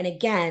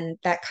again,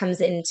 that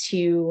comes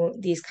into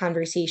these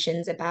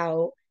conversations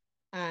about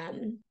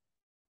um,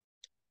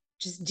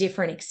 just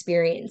different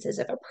experiences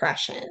of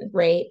oppression,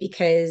 right?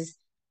 Because,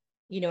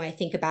 I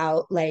think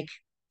about like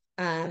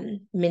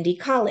Mindy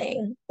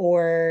Kaling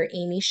or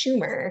Amy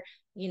Schumer,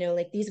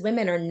 like these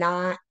women are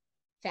not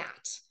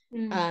fat,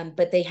 Mm.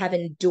 but they have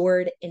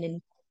endured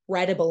an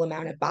incredible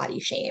amount of body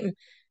shame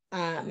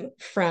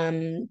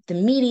from the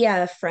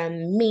media,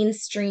 from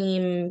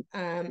mainstream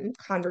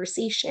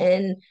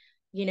conversation,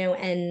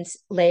 and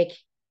like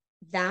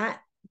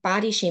that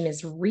body shame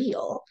is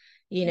real,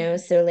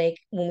 so like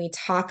when we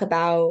talk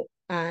about,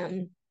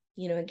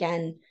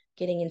 again,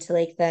 getting into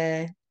like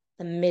the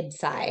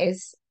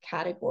mid-size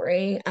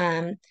category,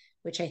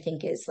 which I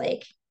think is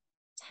like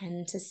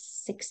 10 to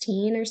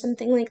 16 or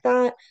something like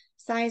that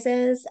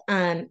sizes.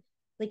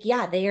 Like,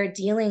 yeah, they are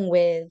dealing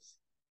with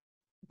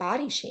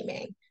body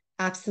shaming.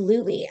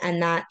 Absolutely.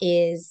 And that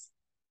is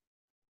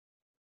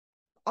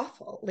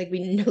awful. Like we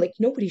know, like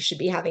nobody should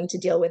be having to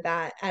deal with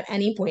that at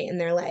any point in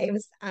their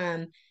lives.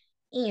 And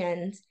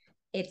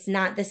it's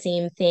not the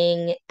same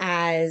thing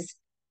as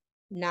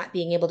not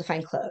being able to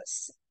find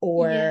clothes Yeah.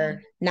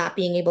 or not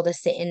being able to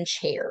sit in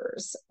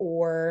chairs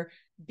or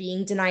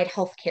being denied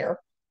healthcare,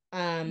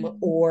 Mhm.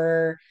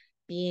 or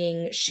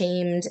being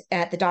shamed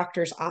at the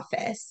doctor's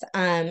office.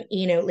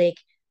 Like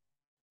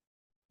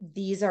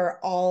these are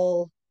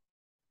all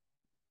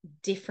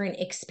different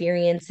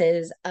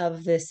experiences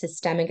of the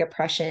systemic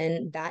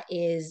oppression that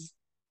is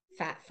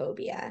fat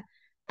phobia.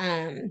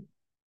 Um,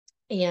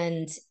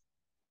 and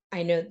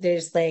I know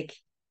there's like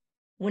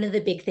one of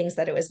the big things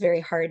that it was very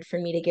hard for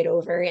me to get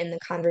over in the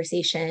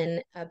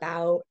conversation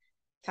about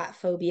fat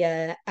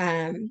phobia,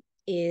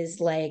 is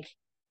like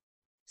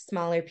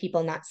smaller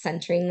people not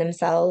centering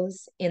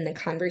themselves in the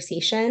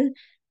conversation,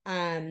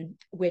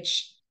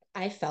 which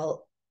I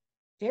felt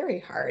very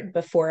hard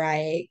before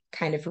I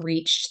kind of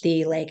reached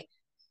the like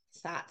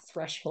fat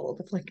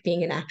threshold of like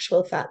being an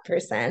actual fat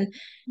person.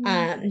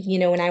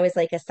 Mm. When I was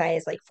like a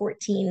size like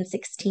 14,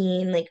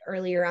 16, like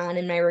earlier on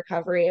in my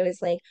recovery, I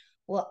was like,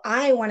 well,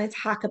 I want to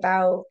talk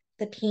about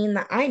the pain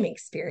that I'm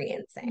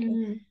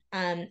experiencing.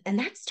 Mm. And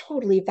that's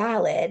totally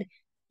valid.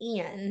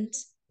 And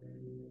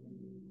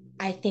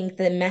I think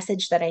the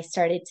message that I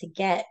started to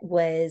get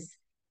was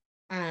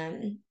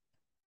um,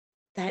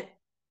 that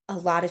a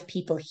lot of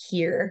people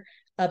hear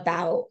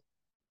about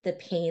the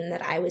pain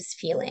that I was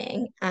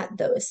feeling at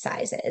those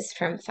sizes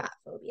from fat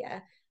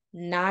phobia.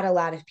 Not a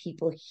lot of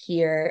people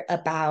hear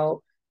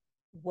about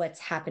what's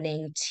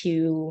happening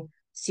to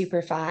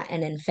super fat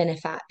and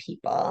infinifat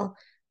people,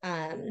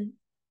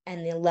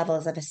 and the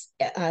levels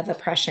of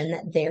oppression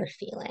that they're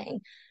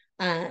feeling.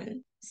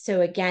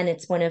 So again,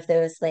 it's one of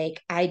those, like,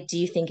 I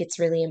do think it's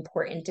really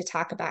important to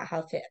talk about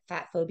how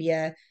fat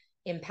phobia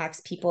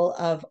impacts people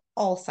of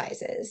all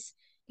sizes,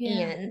 Yeah.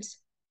 and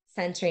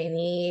centering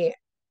the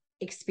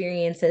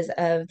experiences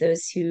of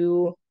those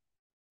who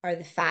are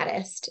the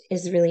fattest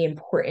is really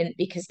important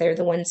because they're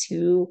the ones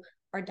who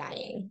are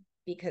dying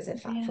because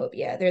of fat Yeah.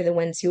 phobia. They're the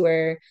ones who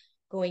are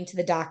going to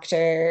the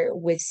doctor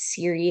with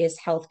serious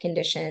health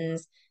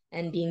conditions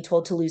and being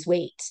told to lose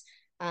weight.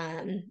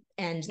 And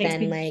Makes then,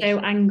 me like, so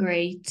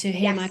angry to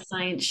hear my yes.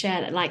 clients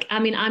share that. Like, I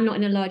mean, I'm not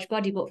in a large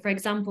body, but for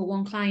example,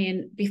 one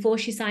client, before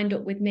she signed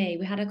up with me,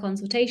 we had a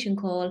consultation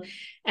call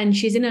and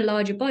she's in a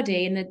larger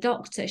body. And the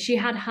doctor, she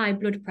had high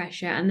blood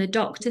pressure, and the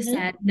doctor Mhm.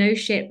 said, no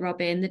shit,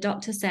 Robin. The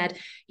doctor said,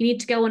 you need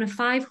to go on a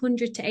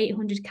 500 to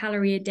 800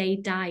 calorie a day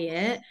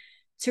diet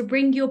to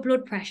bring your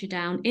blood pressure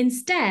down.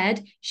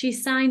 Instead, she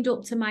signed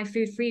up to my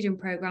food freedom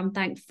program,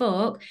 thank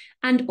fuck.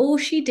 And all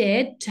she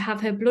did to have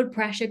her blood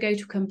pressure go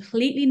to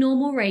completely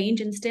normal range,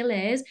 and still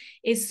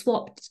is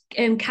swapped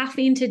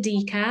caffeine to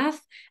decaf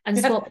and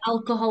swap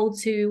alcohol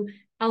to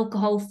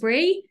alcohol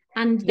free.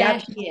 And there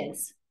Yep. she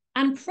is.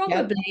 And Yep.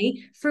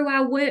 probably through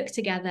our work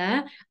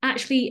together,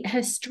 actually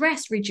her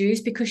stress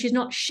reduced because she's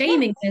not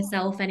shaming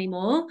herself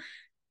anymore.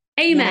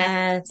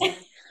 Amen.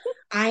 Yes.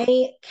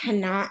 I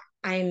cannot,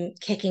 I'm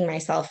kicking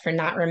myself for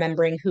not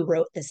remembering who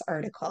wrote this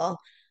article.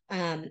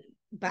 Um,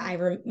 but I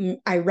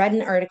read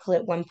an article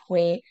at one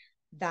point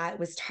that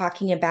was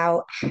talking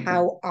about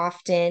how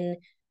often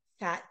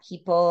fat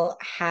people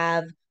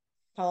have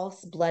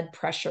false blood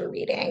pressure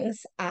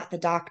readings at the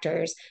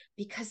doctors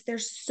because they're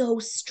so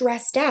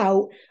stressed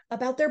out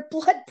about their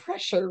blood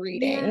pressure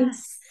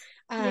readings.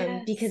 Yes.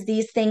 Yes. Because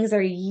these things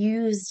are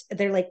used,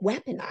 they're like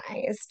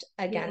weaponized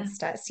Yeah.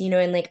 against us,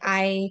 and like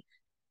I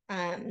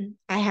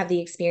have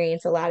the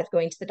experience a lot of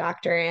going to the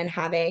doctor and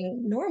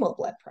having normal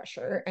blood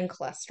pressure and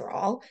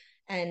cholesterol,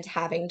 and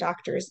having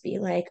doctors be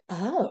like,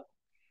 oh,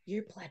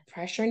 your blood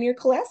pressure and your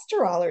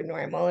cholesterol are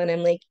normal. And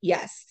I'm like,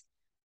 yes,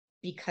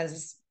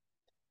 because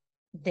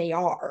they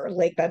are.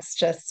 Like, that's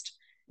just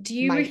Do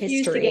you my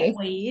refuse to get history.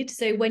 weighed?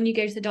 So when you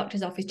go to the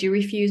doctor's office, do you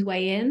refuse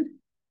weigh in?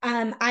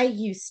 I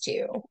used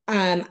to.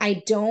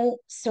 I don't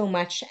so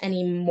much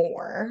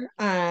anymore,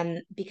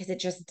 because it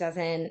just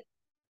doesn't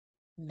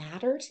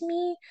matter to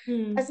me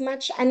as Hmm.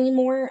 much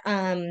anymore.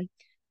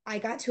 I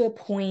got to a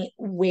point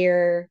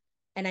where,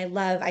 and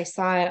I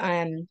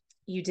saw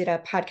you did a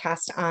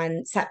podcast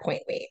on set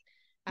point weight,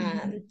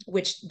 Mhm.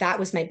 which that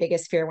was my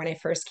biggest fear when I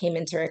first came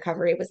into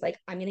recovery. It was like,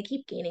 I'm gonna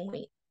keep gaining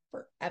weight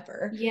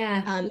forever.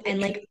 Yeah,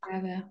 And like literally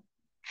forever.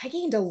 I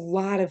gained a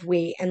lot of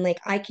weight, and like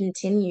I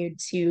continued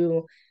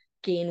to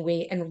gain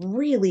weight and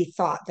really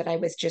thought that I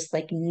was just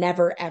like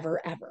never,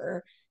 ever,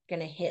 ever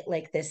gonna hit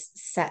like this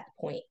set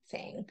point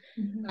thing.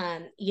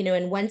 Mhm.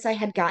 And once I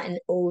had gotten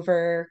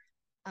over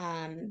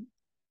um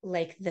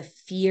like the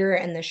fear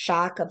and the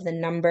shock of the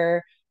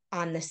number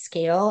on the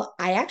scale,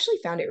 I actually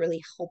found it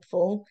really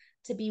helpful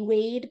to be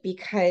weighed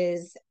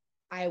because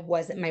my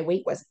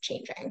weight wasn't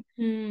changing.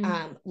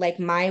 Mm. Like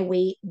my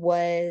weight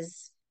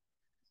was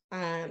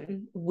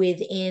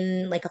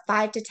within like a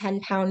 5 to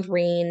 10 pound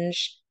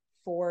range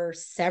for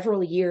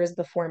several years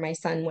before my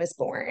son was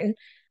born.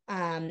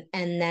 And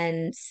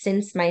then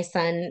since my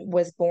son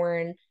was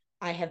born,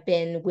 I have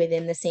been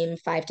within the same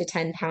 5 to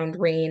 10 pound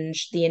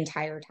range the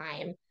entire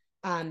time,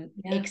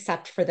 Yeah.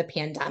 except for the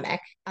pandemic,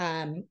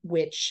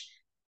 which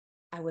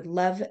I would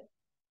love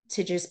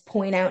to just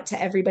point out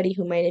to everybody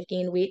who might have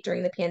gained weight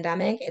during the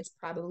pandemic. It's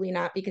probably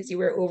not because you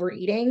were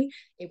overeating,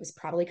 it was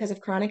probably because of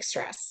chronic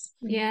stress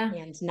Yeah.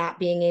 and not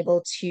being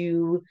able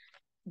to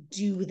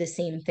do the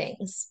same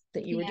things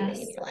that you were doing in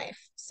Yes. your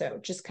life. So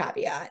just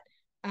caveat.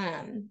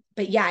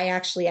 But yeah,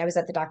 I was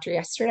at the doctor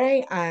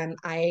yesterday.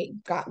 I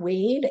got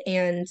weighed,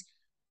 and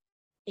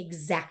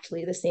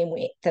exactly the same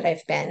weight that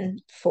I've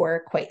been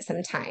for quite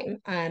some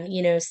time.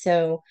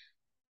 So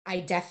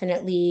I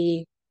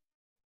definitely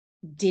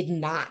did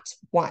not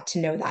want to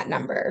know that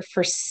number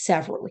for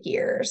several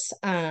years.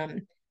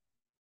 And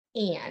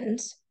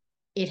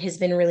it has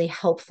been really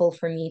helpful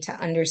for me to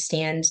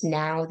understand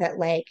now that,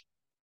 like,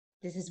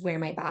 this is where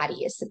my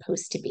body is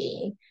supposed to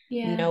be.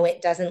 No, Yes.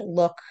 it doesn't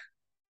look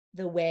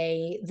the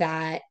way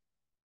that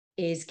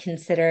is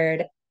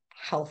considered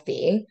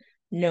healthy.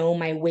 No,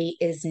 my weight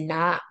is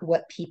not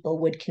what people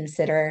would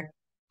consider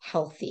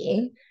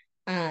healthy.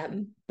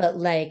 But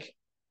like,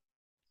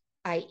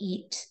 I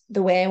eat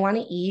the way I want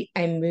to eat.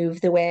 I move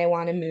the way I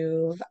want to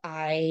move.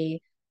 I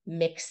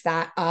mix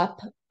that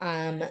up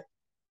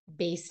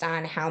based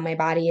on how my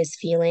body is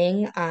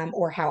feeling,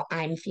 or how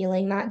I'm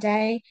feeling that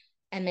day.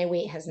 And my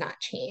weight has not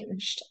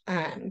changed.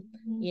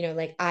 Mhm.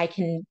 Like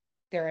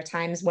there are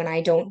times when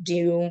I don't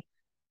do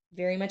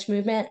very much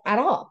movement at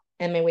all,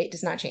 and my weight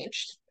does not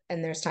change.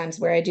 And there's times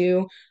where I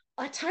do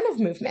a ton of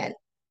movement,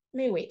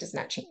 my weight does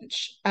not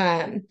change.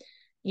 And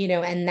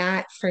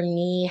that for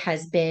me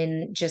has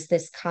been just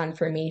this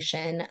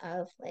confirmation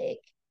of like,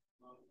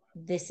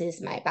 this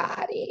is my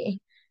body.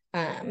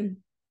 Um,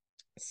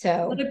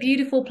 What so a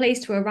beautiful place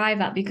to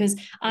arrive at, because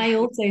I yeah.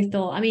 also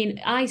thought, I mean,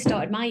 I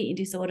started my eating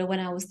disorder when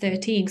I was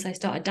 13 because I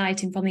started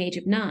dieting from the age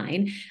of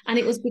 9. And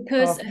it was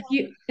because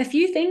Oh, a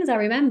few things I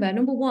remember.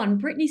 Number one,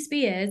 Britney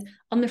Spears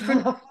on the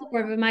front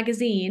cover of a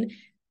magazine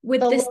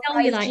with the the low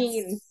rise cellulite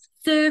jeans.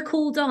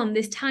 circled on,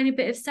 this tiny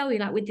bit of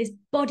cellulite with this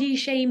body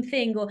shame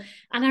thing.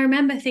 And I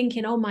remember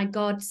thinking, oh my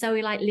God,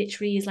 cellulite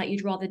literally is like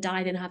you'd rather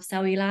die than have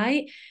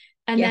cellulite.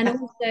 And then Yeah.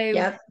 also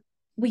Yep.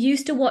 we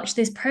used to watch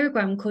this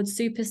program called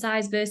Super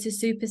Size versus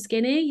Super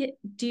Skinny.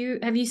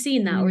 Have you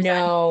seen that, or is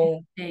that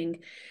No. a thing?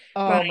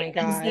 Right. Oh my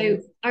And God.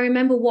 so I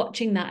remember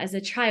watching that as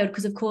a child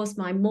because, of course,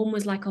 my mum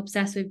was like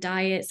obsessed with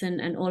diets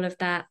and all of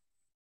that.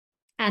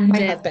 My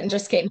And husband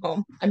just came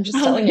home. I'm just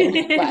oh, telling him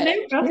what. no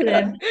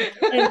problem.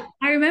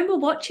 I remember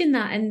watching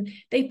that, and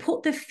they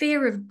put the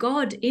fear of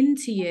God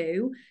into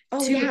you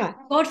Oh to, yeah.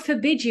 God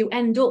forbid, you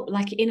end up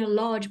like in a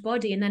large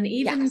body. And then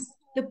even Yes.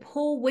 the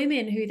poor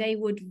women who they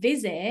would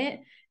visit,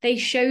 they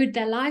showed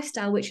their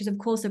lifestyle, which is, of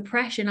course,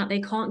 oppression. Like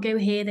they can't go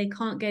here, they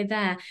can't go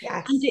there.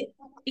 And Yes.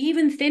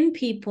 even thin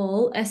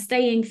people are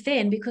staying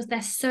thin because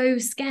they're so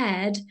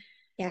scared of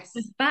Yes.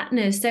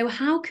 fatness. So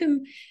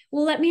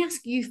well, let me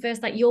ask you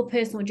first, like your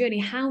personal journey.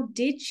 How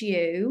did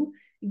you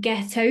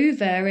get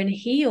over and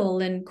heal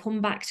and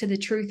come back to the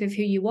truth of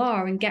who you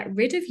are and get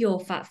rid of your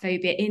fat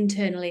phobia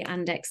internally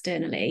and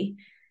externally?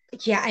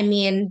 Yeah, I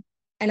mean,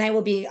 and I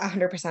will be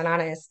 100%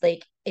 honest,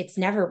 like it's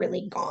never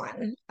really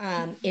gone.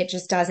 It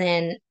just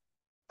doesn't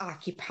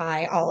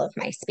occupy all of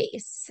my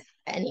space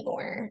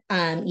anymore.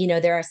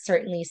 There are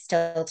certainly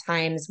still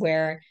times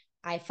where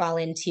I fall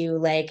into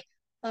like,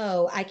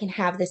 oh, I can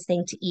have this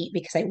thing to eat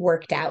because I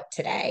worked out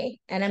today.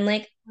 And I'm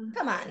like,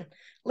 come on.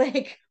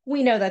 Like,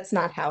 we know that's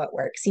not how it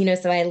works,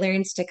 so I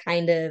learned to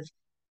kind of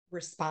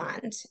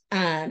respond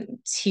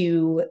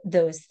to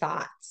those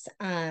thoughts.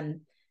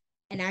 And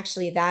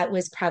actually, that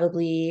was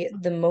probably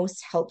the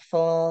most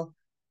helpful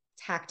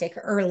tactic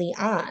early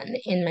on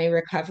in my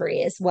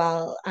recovery as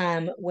well.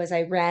 Was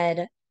I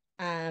read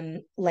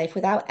Life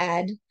Without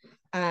Ed,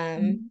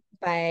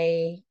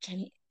 by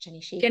Jenny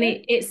Schaefer.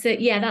 Jenny,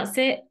 yeah, that's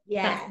it. That's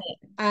Yeah.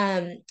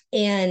 it.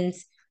 And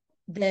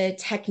the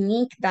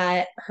technique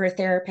that her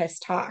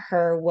therapist taught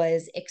her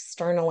was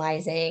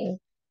externalizing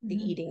the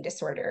Mhm. eating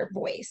disorder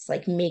voice,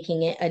 like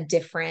making it a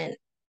different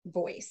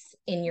voice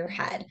in your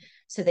head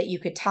so that you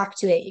could talk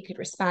to it, you could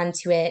respond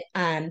to it.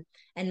 And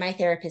my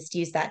therapist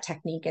used that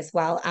technique as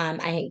well.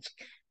 I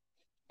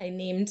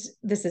named,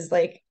 this is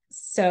like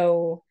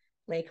so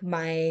like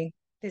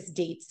this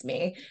dates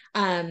me.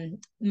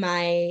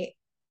 My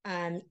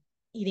um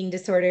eating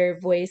disorder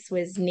voice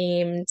was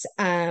named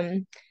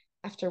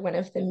after one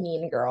of the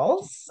mean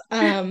girls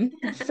from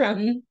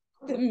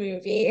the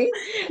movie.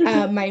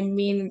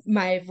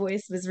 My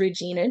voice was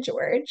Regina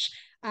George.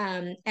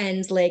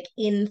 And like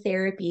in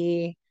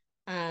therapy,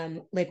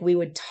 like we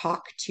would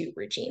talk to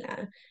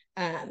Regina,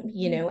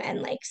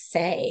 and like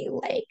say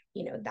like,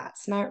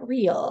 that's not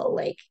real.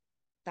 Like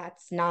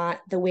that's not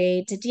the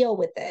way to deal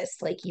with this.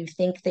 Like you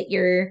think that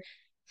you're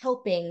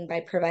helping by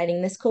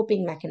providing this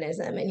coping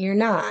mechanism and you're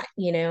not,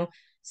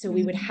 So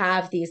we would Mhm.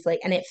 have these like,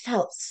 and it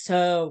felt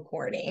so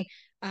corny.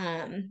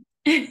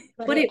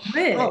 But But it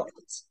it worked.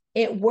 helped.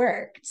 It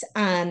worked.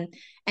 And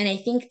I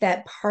think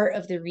that part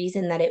of the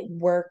reason that it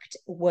worked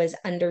was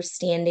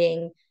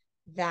understanding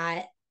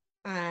that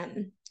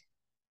um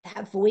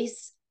that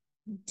voice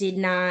did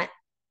not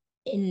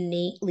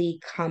innately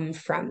come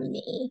from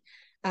me.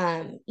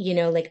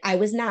 Like I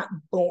was not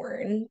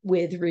born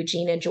with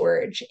Regina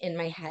George in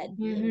my head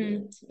being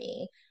mean Hmm. to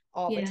me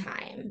all the Yeah.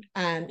 time.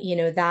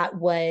 That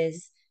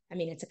was, I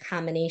mean, it's a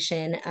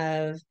combination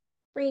of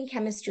brain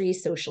chemistry,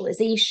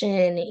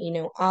 socialization,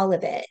 all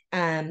of it.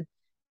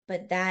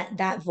 But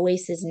that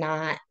voice is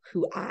not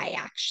who I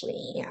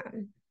actually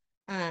am.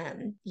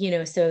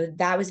 So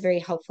that was very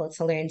helpful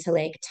to learn to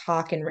like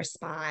talk and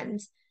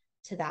respond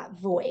to that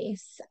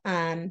voice.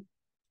 And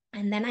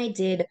then I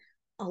did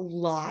a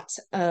lot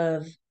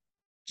of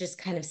just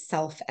kind of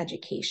self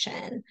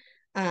education,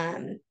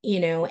 and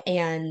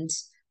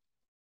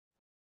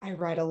I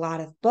read a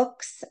lot of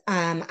books.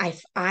 I'm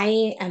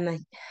a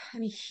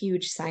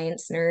huge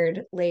science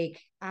nerd. Like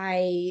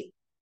I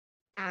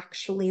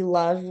actually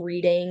love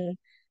reading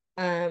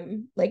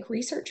like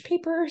research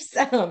papers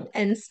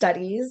and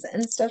studies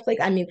and stuff like,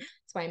 I mean,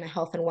 that's why I'm a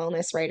health and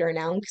wellness writer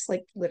now, because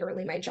like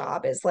literally my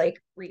job is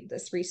like read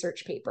this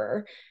research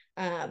paper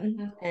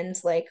and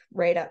like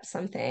write up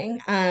something.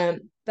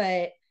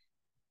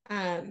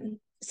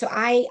 So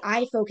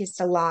I focused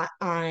a lot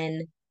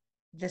on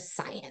the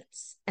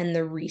science and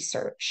the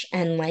research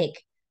and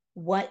like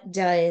what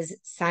does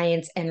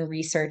science and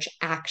research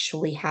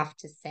actually have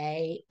to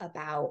say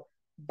about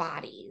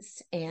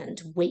bodies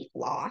and weight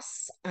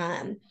loss?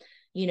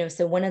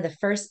 So one of the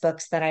first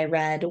books that I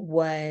read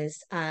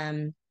was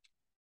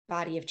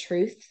Body of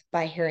Truth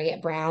by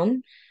Harriet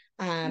Brown.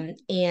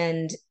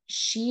 And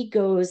she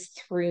goes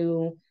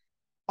through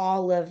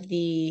all of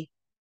the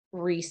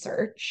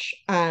research.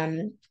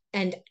 And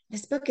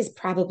this book is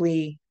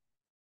probably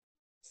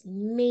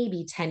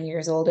maybe 10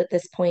 years old at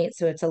this point,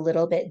 so it's a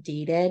little bit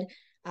dated.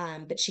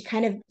 But she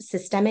kind of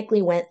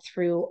systemically went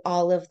through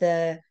all of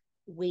the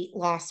weight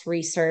loss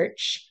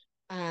research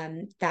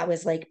that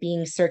was like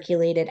being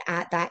circulated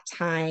at that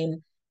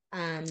time,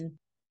 um,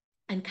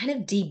 and kind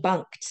of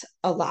debunked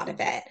a lot of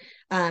it.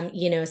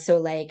 So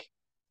like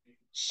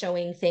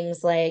showing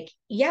things like,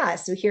 yeah,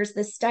 so here's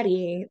this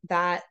study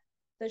that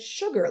the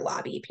sugar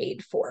lobby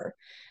paid for,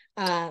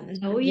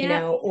 Oh,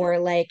 yeah. or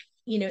like,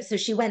 so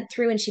she went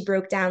through and she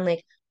broke down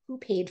like who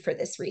paid for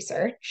this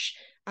research,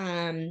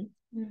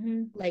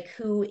 like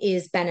who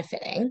is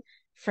benefiting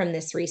from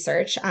this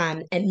research.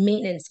 And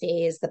Maintenance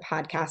Phase, the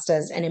podcast,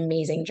 does an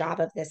amazing job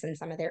of this in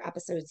some of their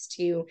episodes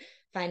too,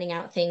 finding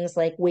out things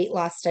like weight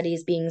loss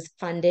studies being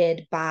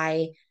funded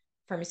by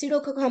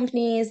pharmaceutical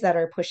companies that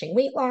are pushing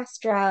weight loss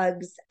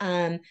drugs.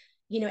 And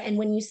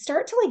when you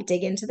start to like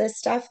dig into this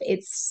stuff,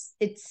 it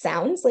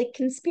sounds like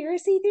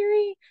conspiracy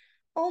theory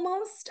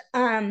almost.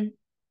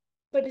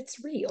 But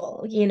it's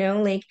real,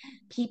 like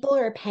people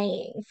are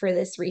paying for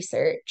this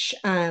research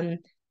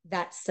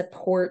that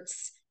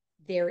supports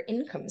their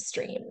income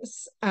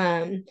streams.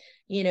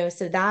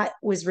 So that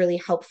was really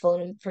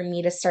helpful for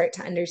me to start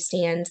to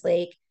understand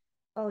like,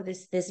 oh,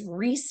 this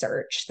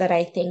research that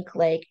I think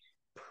like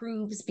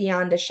proves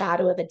beyond a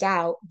shadow of a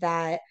doubt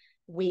that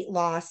weight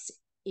loss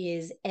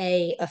is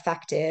A,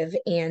 effective,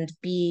 and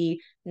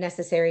B,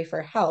 necessary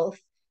for health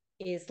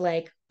is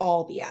like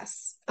all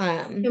BS.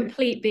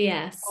 Complete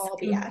BS. All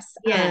BS.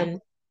 Yeah.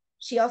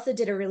 She also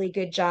did a really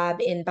good job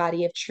in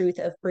Body of Truth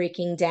of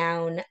breaking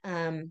down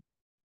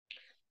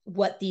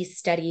what these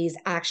studies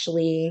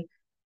actually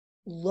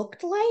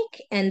looked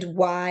like and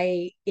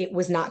why it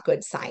was not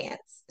good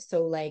science.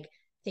 So, like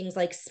things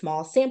like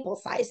small sample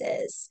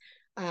sizes,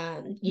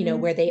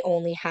 where they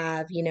only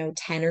have,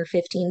 10 or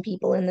 15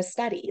 people in the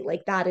study.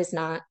 Like, that is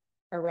not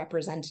a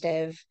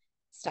representative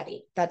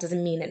study. That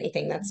doesn't mean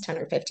anything. That's 10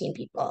 or 15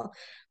 people.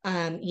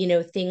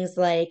 Things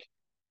like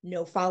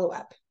no follow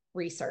up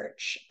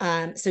research.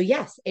 So,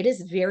 yes, it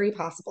is very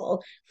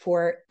possible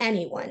for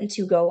anyone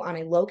to go on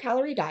a low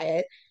calorie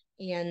diet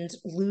and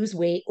lose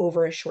weight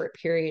over a short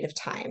period of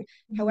time.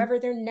 However,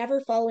 they're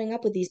never following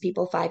up with these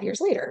people 5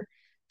 years later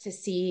to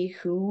see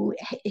who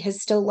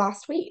has still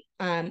lost weight,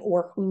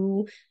 or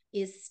who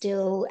is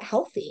still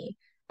healthy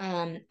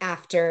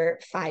after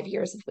 5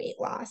 years of weight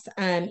loss.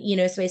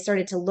 So I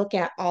started to look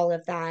at all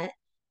of that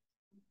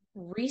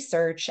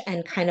research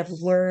and kind of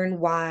learn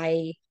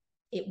why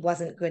it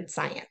wasn't good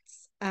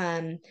science.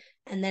 And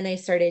then I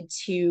started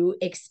to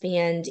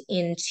expand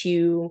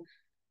into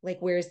like,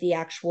 where's the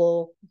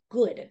actual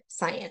good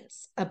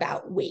science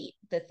about weight,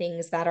 the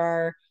things that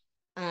are,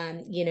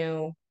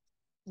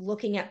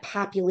 looking at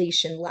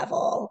population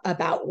level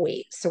about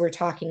weight. So we're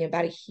talking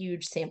about a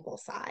huge sample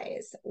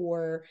size,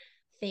 or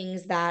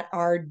things that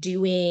are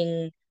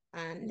doing,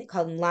 they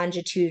call them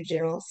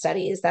longitudinal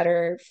studies that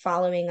are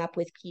following up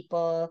with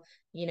people,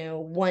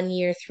 1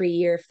 year, 3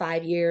 year,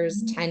 5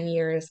 years, 10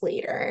 years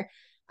later.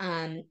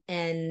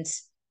 And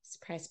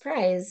surprise,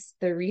 surprise,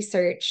 the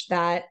research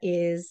that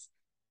is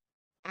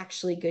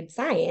actually good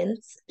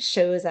science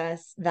shows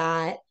us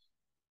that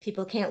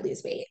people can't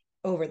lose weight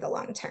over the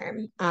long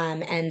term.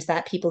 And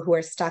that people who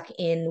are stuck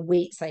in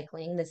weight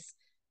cycling, this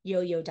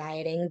yo-yo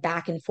dieting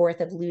back and forth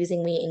of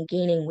losing weight and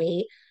gaining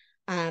weight,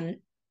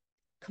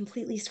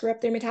 completely screw up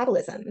their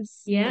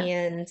metabolisms Yeah.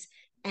 and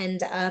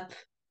end up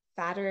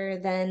fatter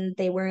than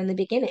they were in the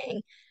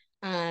beginning.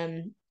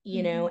 And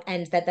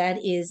that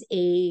is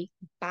a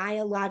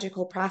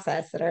biological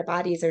process that our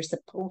bodies are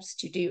supposed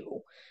to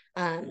do.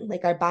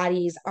 Like our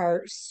bodies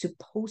are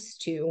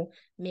supposed to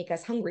make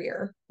us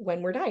hungrier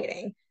when we're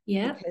dieting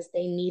Yeah. because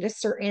they need a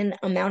certain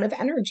amount of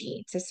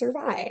energy to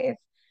survive.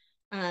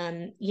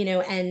 And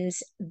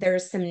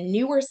there's some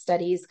newer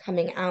studies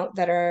coming out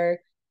that are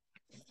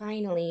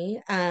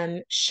finally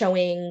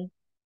showing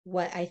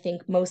what I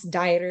think most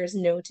dieters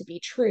know to be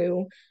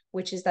true,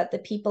 which is that the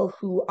people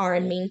who are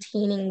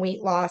maintaining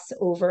weight loss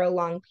over a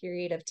long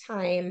period of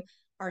time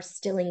are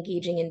still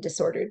engaging in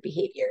disordered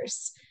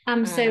behaviors.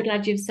 I'm so Um,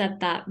 glad you've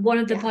said that. One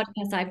of the yeah,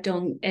 podcasts I've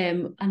done,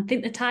 I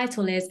think the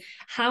title is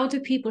How Do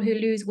People Who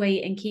Lose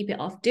Weight and Keep It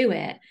Off Do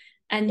It?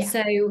 And yeah,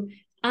 so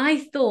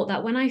I thought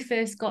that when I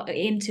first got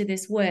into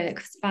this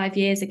work 5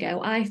 years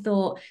ago, I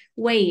thought,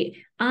 wait,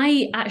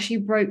 I actually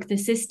broke the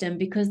system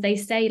because they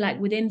say like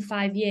within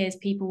 5 years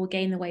people will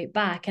gain the weight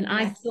back. And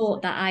I yes,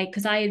 thought that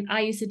because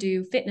I used to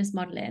do fitness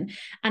modeling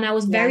and I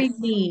was very yes,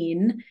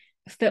 lean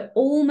for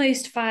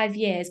almost 5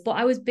 years, but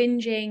I was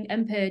binging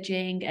and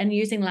purging and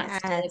using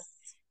laxatives.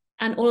 yes.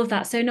 and all of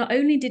that. So not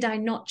only did I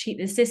not cheat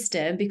the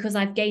system because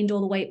I've gained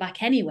all the weight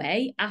back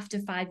anyway after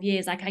 5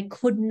 years, like I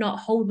could not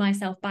hold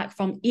myself back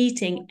from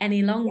eating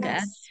any longer.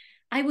 Yes.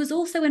 I was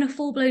also in a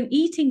full-blown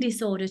eating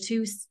disorder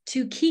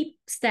to keep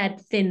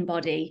said thin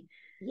body.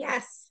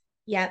 Yes.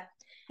 Yep.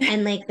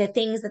 And like the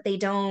things that they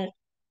don't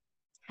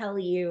tell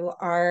you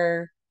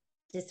are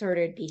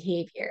disordered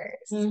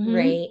behaviors, Mm-hmm.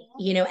 right?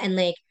 You know, and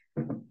like,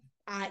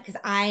 because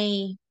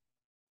I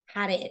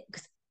had it,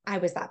 because I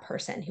was that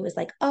person who was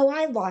like, oh,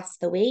 I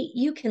lost the weight.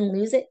 You can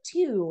lose it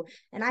too.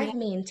 And Yeah. I've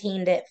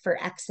maintained it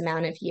for X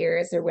amount of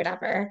years or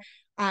whatever.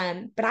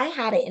 But I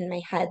had it in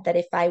my head that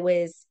if I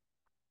was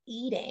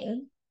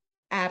eating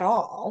at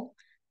all,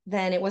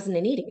 then it wasn't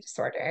an eating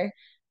disorder.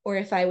 Or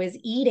if I was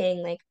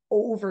eating like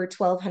over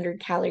 1,200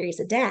 calories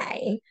a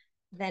day,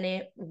 then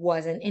it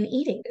wasn't an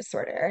eating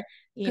disorder,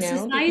 Because because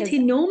society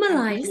I'm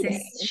normalizes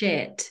eating.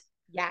 shit.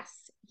 Yes.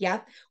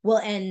 Yep. Well,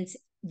 and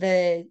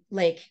the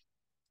like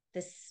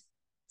this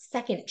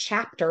second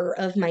chapter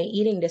of my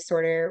eating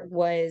disorder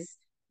was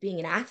being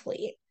an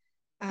athlete.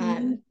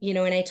 Mm-hmm.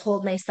 And I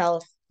told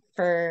myself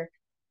for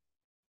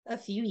a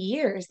few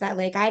years that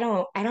like I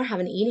don't have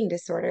an eating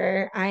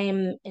disorder.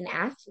 I'm an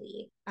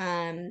athlete.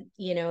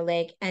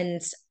 Like,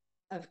 and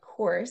of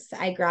course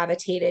I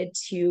gravitated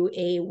to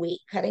a weight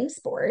cutting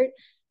sport.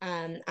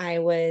 I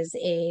was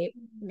a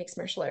mixed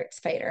martial arts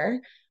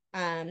fighter.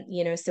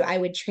 So I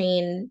would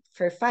train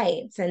for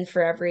fights, and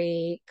for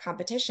every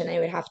competition I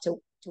would have to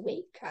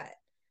weight cut.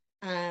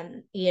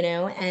 And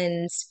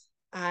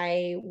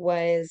I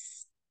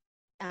was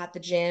at the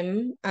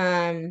gym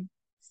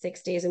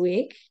 6 days a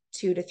week,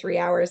 2 to 3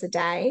 hours a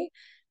day.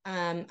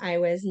 I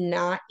was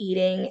not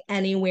eating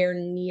anywhere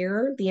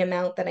near the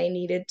amount that I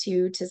needed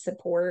to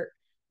support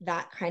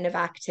that kind of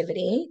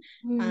activity.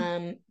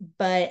 Mm.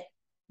 But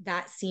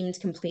that seemed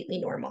completely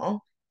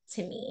normal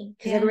to me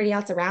because Yeah. everybody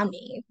else around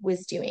me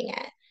was doing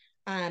it.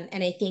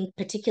 And I think,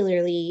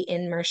 particularly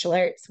in martial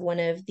arts, one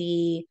of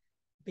the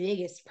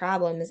biggest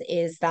problems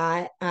is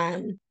that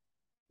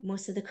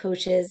most of the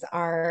coaches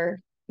are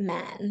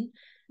men.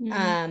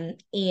 Mm.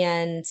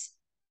 And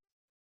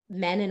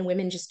men and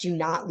women just do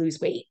not lose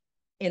weight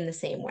in the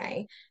same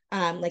way.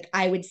 Like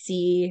I would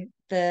see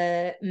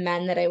the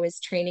men that I was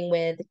training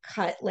with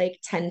cut like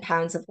 10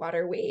 pounds of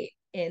water weight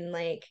in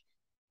like,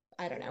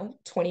 I don't know,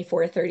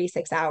 24,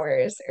 36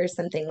 hours or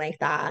something like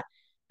that.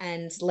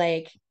 And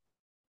like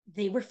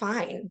they were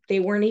fine. They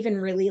weren't even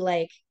really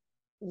like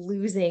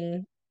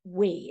losing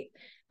weight.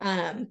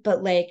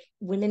 But like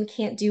women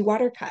can't do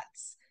water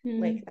cuts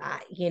like Mm.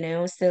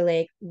 that. So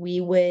like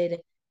we would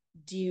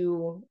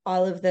do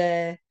all of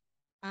the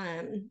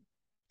um,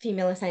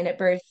 female assigned at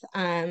birth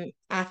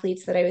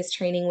athletes that I was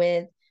training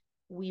with.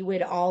 We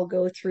would all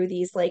go through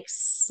these like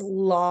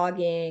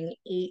slogging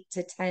 8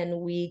 to 10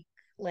 week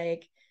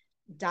like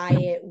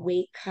diet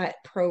weight cut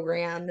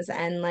programs,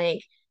 and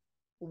like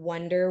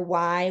wonder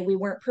why we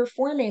weren't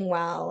performing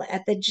well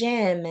at the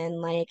gym, and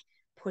like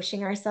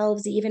pushing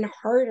ourselves even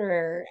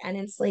harder. And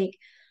it's like,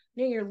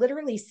 you're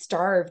literally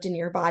starved and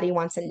your body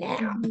wants a nap.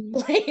 Mhm.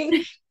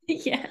 Like,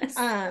 Yes.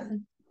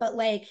 but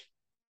like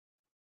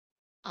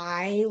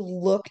I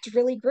looked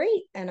really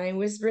great and I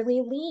was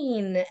really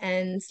lean,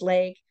 and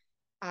like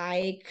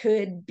I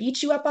could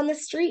beat you up on the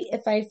street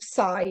if I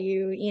saw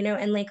you,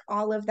 and like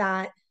all of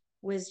that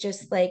was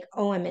just like,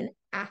 oh, I'm an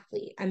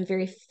athlete. I'm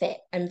very fit.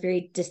 I'm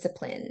very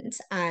disciplined.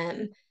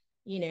 And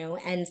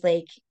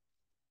like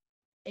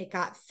it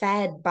got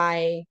fed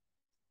by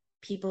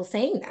people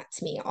saying that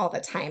to me all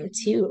the time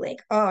too.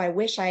 Like, oh, I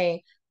wish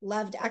I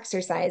loved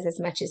exercise as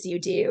much as you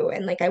do.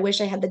 And like, I wish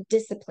I had the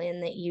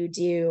discipline that you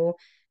do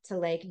to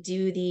like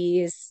do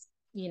these,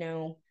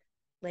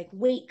 like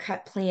weight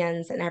cut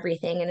plans and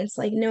everything. And it's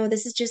like, no,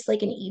 this is just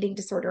like an eating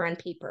disorder on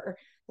paper.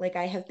 Like,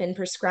 I have been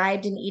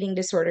prescribed an eating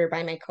disorder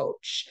by my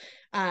coach.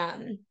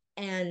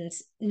 And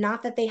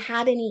not that they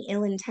had any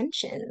ill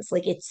intentions.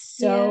 Like, Yeah. it's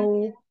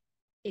so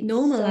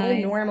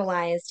Normalize.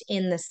 normalized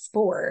in the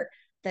sport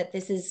that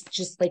this is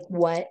just like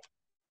what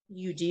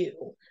you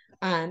do.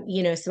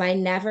 So I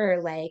never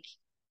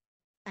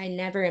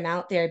am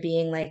out there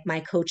being like my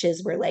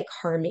coaches were like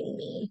harming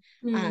me.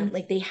 Mm.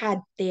 Like they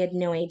had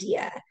no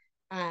idea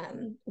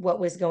what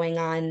was going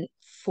on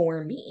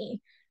for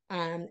me.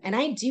 And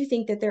I do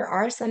think that there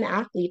are some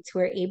athletes who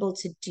are able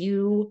to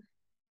do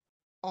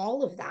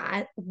all of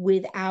that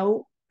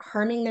without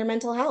harming their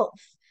mental health.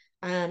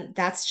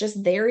 That's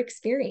just their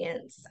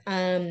experience.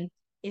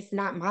 It's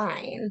not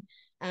mine.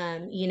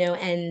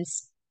 And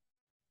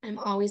I'm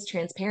always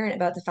transparent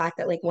about the fact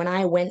that like when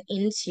I went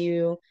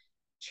into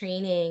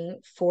training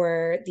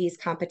for these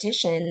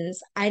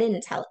competitions, I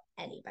didn't tell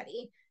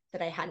anybody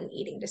that I had an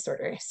eating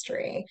disorder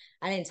history.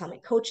 I didn't tell my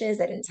coaches,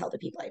 I didn't tell the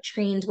people I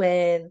trained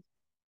with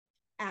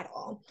at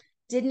all.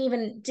 Didn't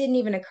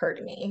even occur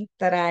to me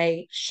that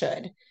I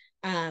should.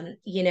 And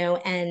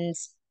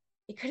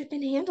it could have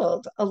been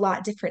handled a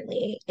lot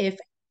differently if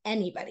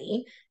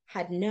anybody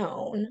had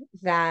known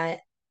that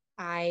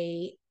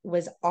I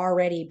was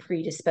already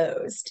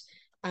predisposed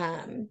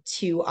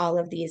to all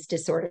of these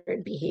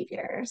disordered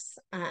behaviors.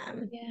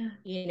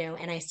 Yeah.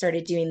 And I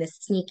started doing this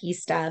sneaky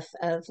stuff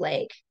of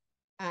like,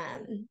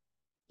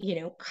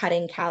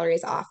 cutting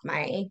calories off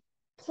my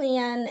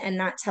plan and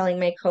not telling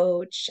my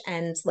coach,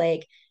 and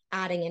like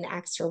adding in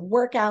extra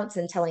workouts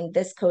and telling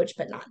this coach,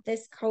 but not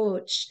this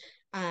coach,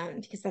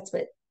 because that's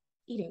what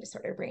eating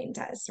disorder brain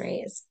does,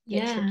 right? Is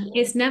get Yeah, tricky.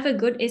 it's never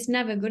good. It's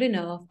never good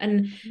enough.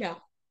 And No.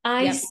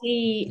 I Yep.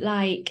 see,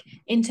 like,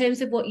 in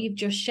terms of what you've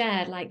just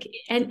shared, like,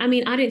 and I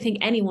mean, I don't think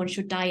anyone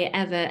should diet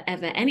ever,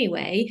 ever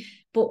anyway.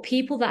 But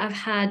people that have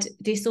had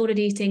disordered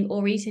eating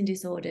or eating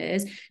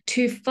disorders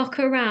to fuck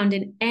around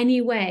in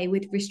any way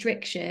with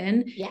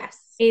restriction Yes.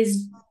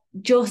 is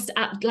just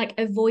like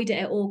avoid it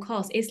at all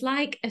costs. It's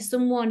like as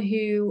someone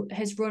who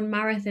has run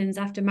marathons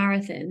after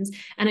marathons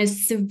and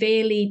has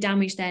severely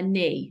damaged their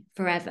knee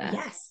forever.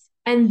 Yes.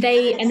 And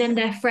then Yes.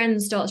 their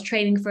friend starts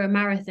training for a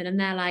marathon and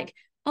they're like,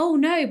 oh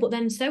no, but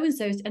then so and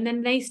so, and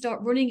then they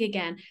start running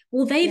again.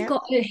 Well, they've Yep.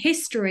 got a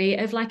history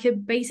of like a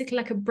basically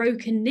like a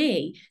broken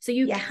knee. So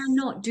you Yes.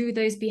 cannot do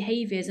those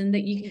behaviors, and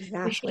that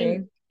we shouldn't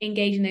Exactly.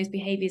 engage in those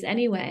behaviors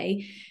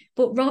anyway.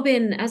 But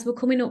Robin, as we're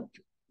coming up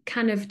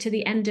kind of to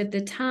the end of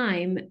the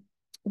time,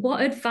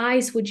 what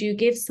advice would you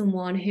give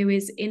someone who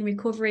is in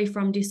recovery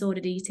from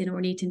disordered eating or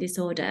an eating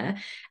disorder,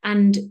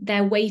 and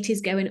their weight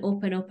is going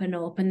up and up and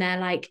up, and they're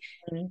like,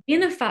 Mm.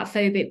 in a fat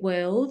phobic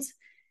world,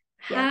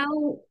 Yep.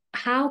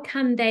 how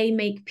can they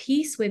make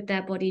peace with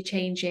their body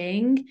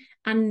changing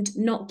and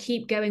not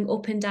keep going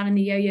up and down in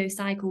the yo-yo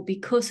cycle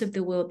because of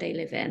the world they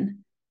live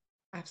in?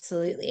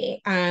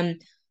 Absolutely.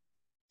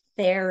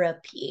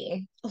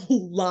 Therapy,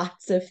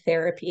 lots of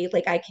therapy.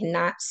 Like I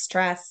cannot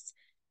stress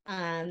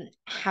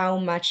how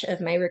much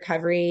of my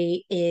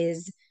recovery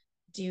is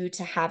due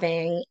to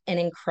having an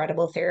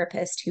incredible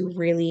therapist who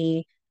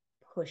really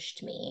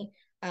pushed me,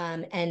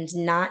 and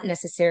not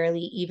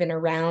necessarily even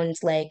around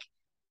like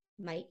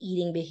my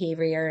eating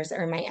behaviors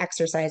or my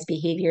exercise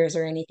behaviors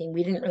or anything.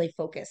 We didn't really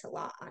focus a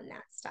lot on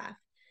that stuff.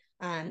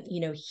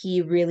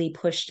 He really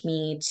pushed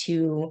me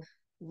to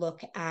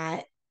look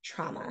at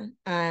trauma,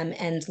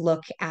 and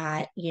look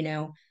at,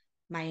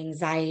 my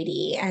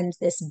anxiety and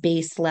this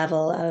base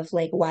level of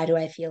like, why do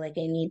I feel like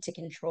I need to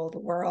control the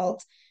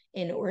world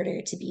in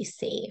order to be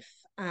safe?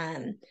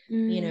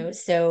 Mm,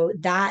 So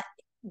that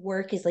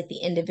work is like the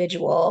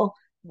individual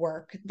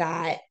work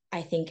that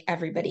I think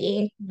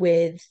everybody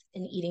with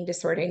an eating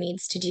disorder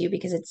needs to do,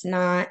 because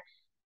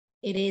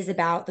it is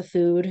about the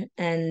food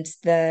and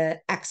the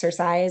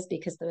exercise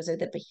because those are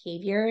the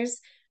behaviors.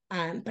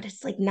 But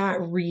it's like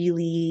not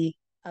really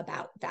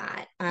about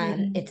that. yeah.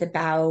 It's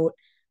about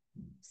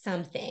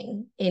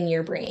something in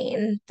your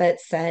brain that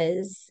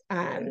says,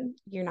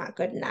 you're not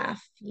good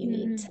enough. You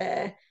need Mm,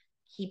 to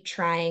keep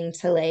trying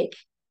to like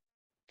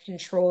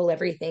control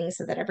everything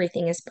so that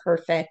everything is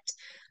perfect.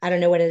 I don't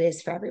know what it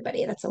is for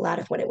everybody. That's a lot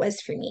of what it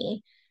was for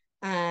me.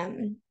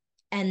 Um,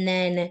 and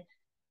then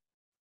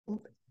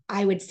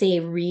I would say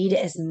read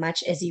as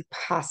much as you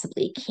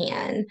possibly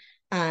can,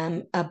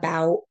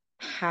 about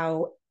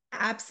how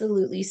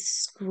absolutely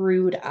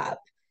screwed up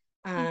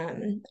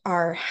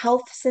our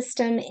health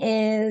system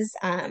is.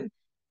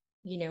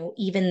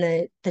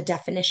 Even the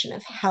definition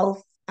of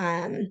health,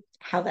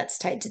 how that's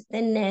tied to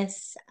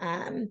thinness,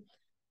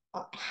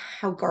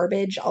 how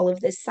garbage all of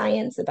this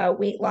science about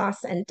weight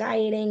loss and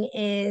dieting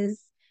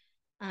is.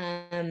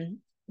 Um,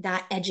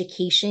 that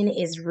education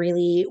is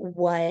really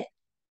what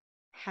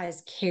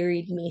has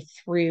carried me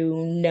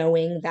through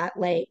knowing that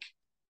like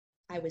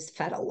I was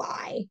fed a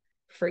lie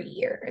for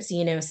years,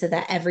 so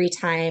that every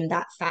time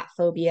that fat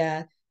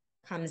phobia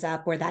comes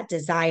up or that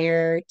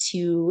desire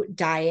to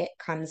diet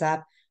comes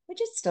up,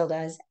 which it still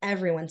does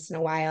every once in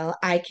a while,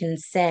 I can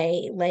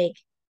say, like,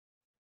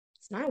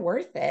 it's not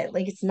worth it.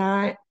 Like, it's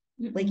not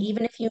like, mm,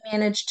 even if you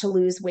manage to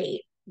lose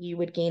weight, you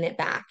would gain it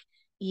back.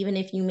 Even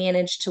if you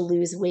manage to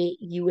lose weight,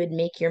 you would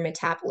make your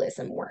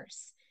metabolism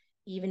worse.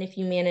 Even if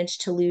you manage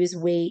to lose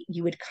weight,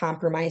 you would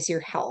compromise your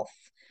health,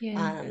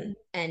 yeah.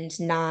 and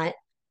not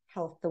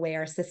health the way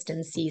our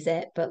system sees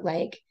it, but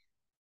like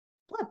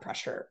blood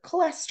pressure,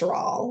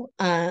 cholesterol,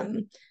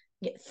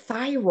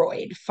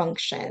 thyroid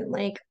function.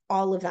 Like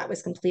all of that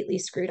was completely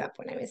screwed up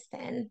when I was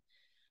thin.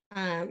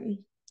 Um,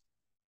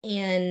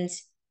 and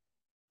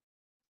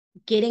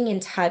getting in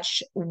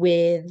touch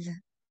with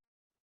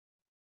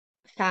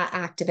fat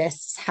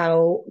activists,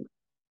 how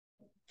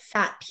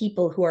fat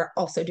people who are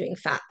also doing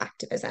fat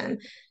activism,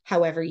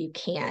 however you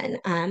can.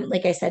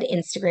 Like I said,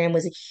 Instagram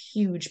was a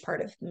huge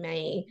part of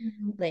my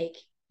Mm, like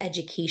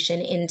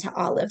education into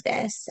all of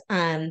this.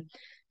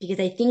 Because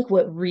I think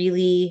what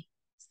really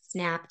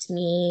snapped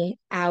me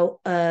out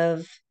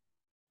of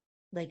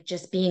like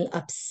just being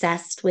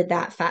obsessed with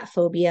that fat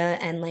phobia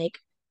and like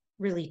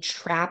really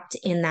trapped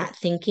in that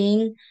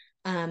thinking,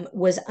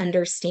 was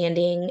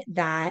understanding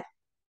that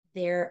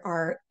there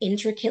are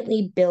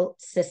intricately built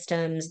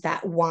systems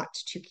that want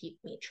to keep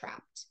me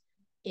trapped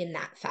in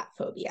that fat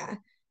phobia.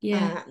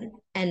 yeah.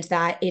 And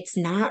that it's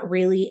not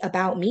really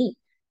about me.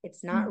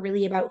 It's not Mm,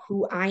 really about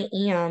who I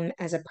am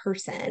as a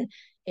person.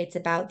 It's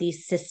about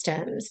these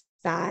systems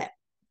that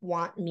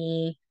want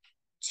me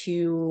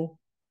to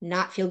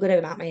not feel good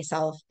about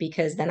myself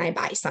because then I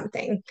buy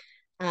something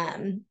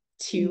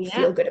to feel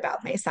Yeah. good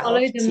about myself Follow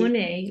the to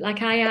money.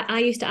 Like I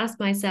yes, used to ask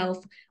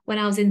myself when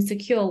I was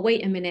insecure,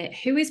 wait a minute,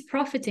 who is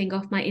profiting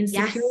off my yes,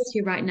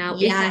 insecurity right now if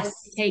I yes,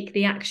 was to take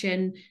the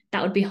action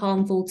that would be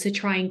harmful to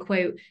try and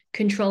quote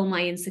control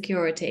my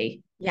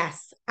insecurity?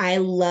 yes. I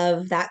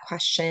love that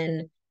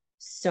question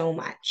so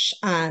much.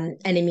 And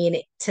I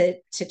mean to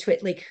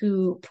twit like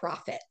who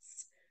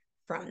profits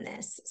from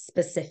this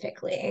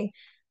specifically.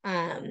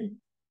 Um,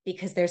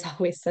 because there's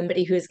always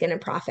somebody who's going to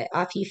profit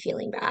off you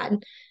feeling bad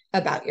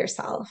about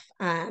yourself.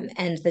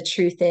 And the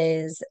truth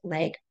is,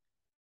 like,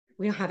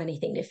 we don't have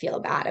anything to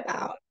feel bad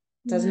about.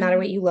 Doesn't No. matter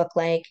what you look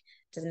like,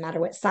 doesn't matter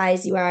what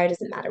size you are,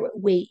 doesn't matter what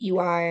weight you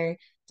are,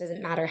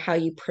 doesn't matter how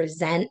you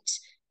present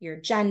your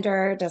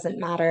gender, doesn't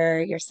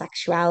matter your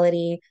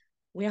sexuality.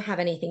 We don't have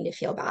anything to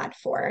feel bad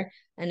for.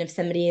 And if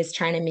somebody is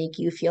trying to make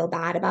you feel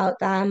bad about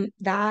them,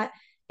 that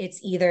it's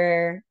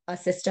either a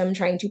system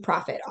trying to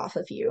profit off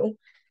of you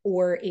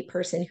or a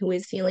person who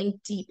is feeling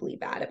deeply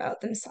bad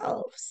about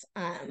themselves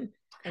and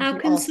How who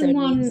can also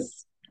someone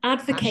needs compassion.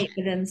 advocate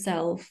for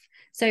themselves?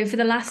 So for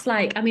the last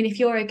like, I mean, if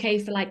you're okay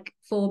for like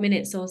 4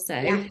 minutes or so,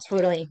 Yeah,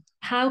 totally.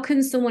 how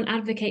can someone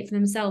advocate for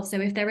themselves? So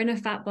if they're in a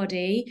fat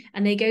body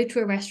and they go to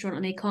a restaurant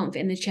and they can't fit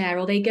in the chair,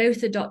 or they go to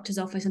the doctor's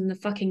office and the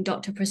fucking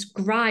doctor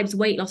prescribes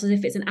weight loss as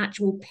if it's an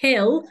actual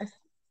pill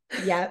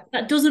Yes. Yep.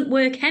 that doesn't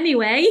work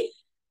anyway,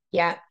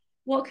 Yeah.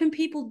 what can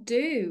people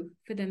do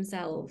for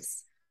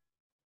themselves?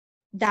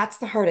 That's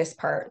the hardest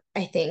part,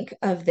 I think,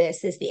 of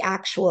this is the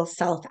actual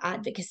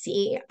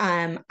self-advocacy.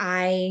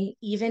 I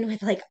even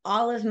with like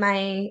all of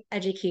my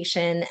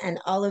education and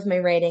all of my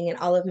writing and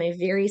all of my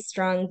very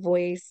strong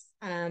voice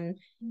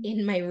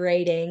in my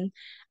writing,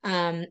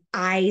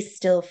 I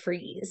still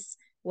freeze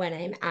when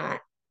I'm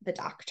at the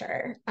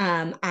doctor.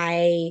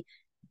 I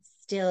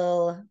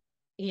still,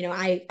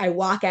 I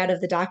walk out of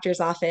the doctor's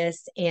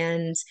office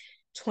and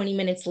 20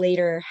 minutes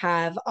later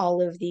have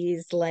all of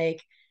these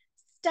like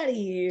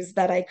studies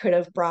that I could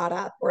have brought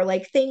up or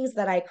like things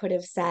that I could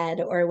have said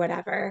or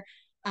whatever.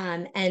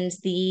 And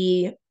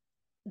the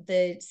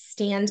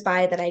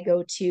standby that I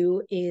go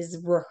to is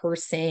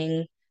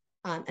rehearsing,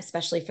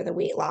 especially for the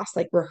weight loss,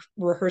 like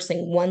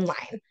rehearsing one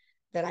line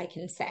that I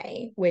can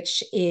say,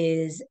 which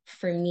is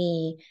for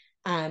me,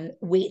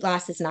 weight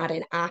loss is not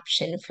an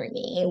option for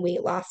me.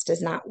 Weight loss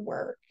does not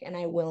work, and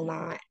I will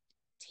not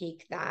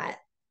take that.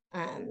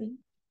 Um,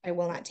 I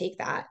will not take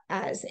that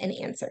as an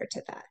answer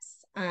to this.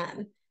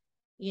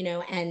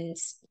 And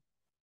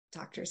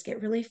doctors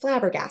get really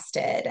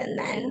flabbergasted, and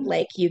then Yeah.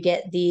 like you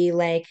get the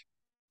like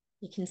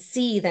you can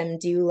see them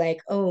do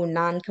like, oh,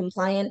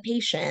 non-compliant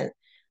patient.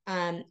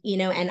 And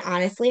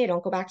honestly, I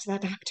don't go back to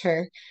that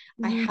doctor.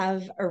 I Mm.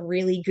 have a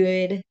really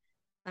good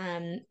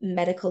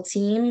medical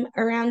team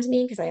around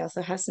me because I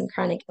also have some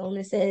chronic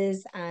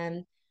illnesses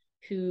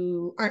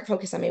who aren't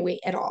focused on my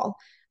weight at all.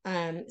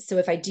 So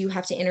if I do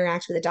have to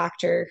interact with a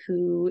doctor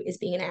who is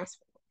being an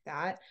asshole like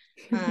that,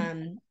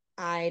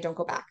 I don't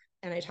go back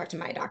and I talk to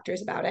my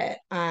doctors about it.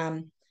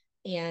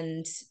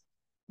 And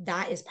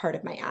that is part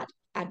of my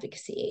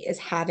advocacy is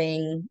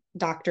having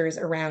doctors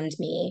around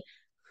me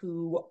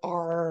who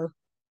are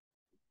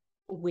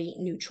weight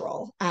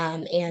neutral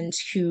and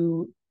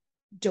who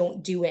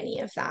don't do any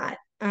of that.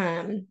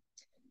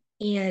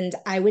 And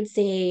I would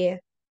say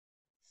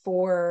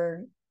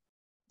for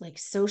like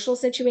social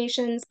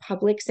situations,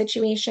 public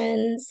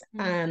situations,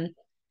 a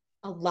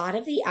lot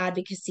of the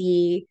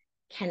advocacy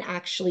can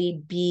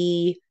actually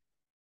be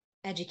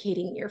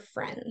educating your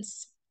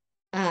friends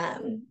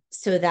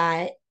so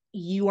that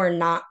you are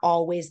not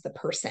always the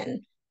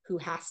person who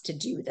has to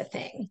do the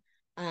thing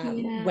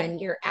Yeah. when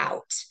you're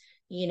out,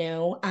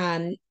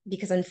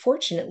 because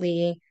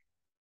unfortunately,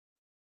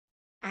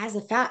 as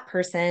a fat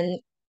person,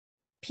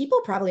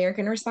 people probably aren't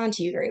going to respond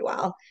to you very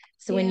well.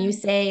 So when you Yeah.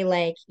 say,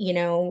 like,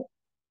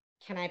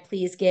 can I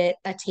please get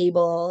a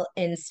table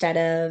instead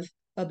of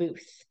a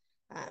booth?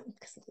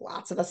 Because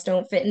lots of us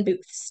don't fit in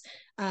booths.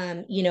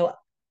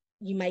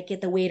 You might get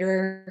the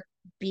waiter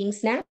being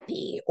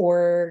snappy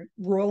or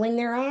rolling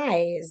their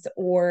eyes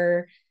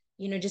or,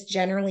 just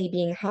generally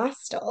being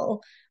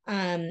hostile.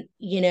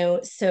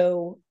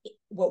 So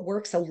what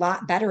works a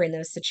lot better in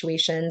those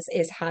situations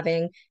is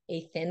having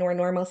a thin or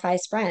normal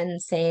sized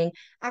friend saying,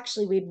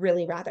 actually, we'd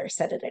really rather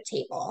sit at a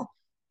table.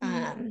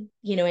 Yeah.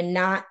 And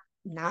not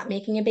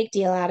making a big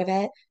deal out of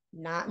it,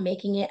 not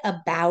making it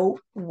about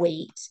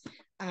weight,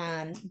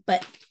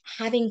 but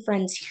having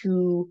friends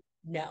who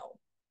know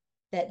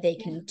that they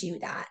can do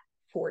that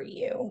for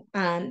you.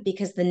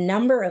 Because the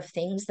number of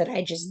things that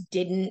I just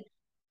didn't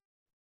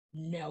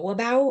know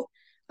about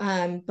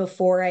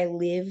before I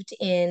lived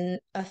in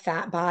a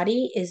fat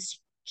body is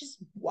just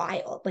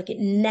wild. Like it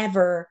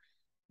never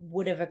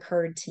would have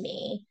occurred to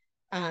me,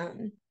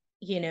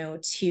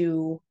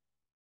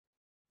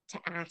 to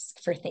ask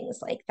for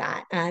things like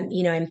that.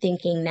 I'm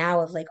thinking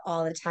now of like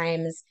all the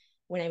times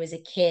when I was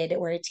a kid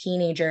or a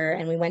teenager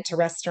and we went to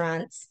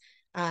restaurants,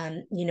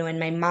 and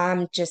my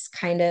mom just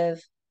kind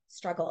of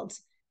struggled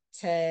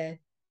to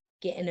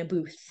get in a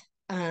booth.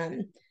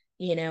 And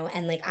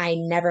like I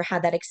never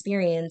had that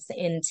experience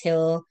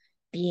until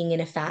being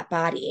in a fat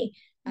body.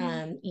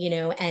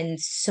 And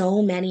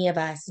so many of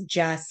us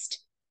just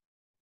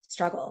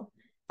struggle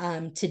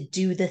to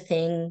do the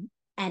thing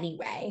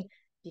anyway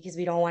because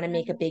we don't want to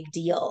make a big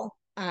deal.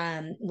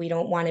 We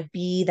don't want to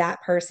be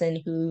that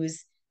person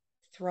who's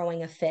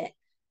throwing a fit,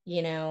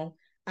 you know.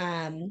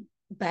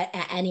 But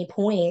at any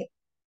point,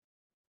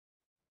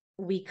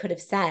 we could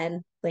have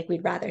said, like,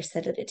 we'd rather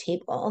sit at a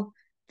table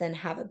than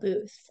have a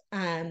booth.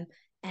 And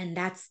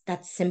that's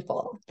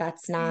simple.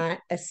 That's not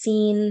a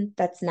scene,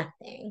 that's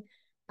nothing.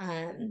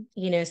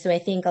 So I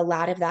think a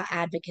lot of that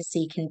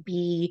advocacy can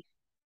be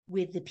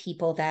with the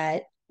people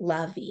that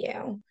love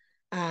you,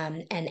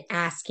 and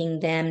asking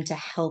them to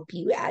help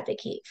you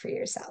advocate for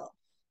yourself.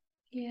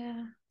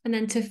 Yeah. And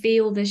then to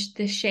feel the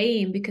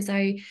shame, because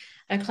a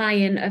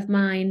client of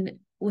mine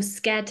was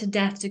scared to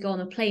death to go on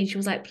a plane. She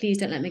was like, please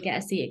don't let me get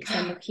a seat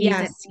extender. Please don't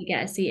let Yes, me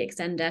get a seat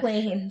extender.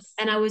 planes.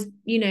 And I was,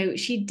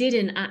 she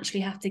didn't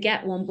actually have to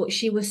get one, but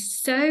she was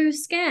so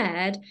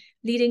scared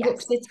leading up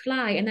to this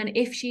flight. And then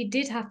if she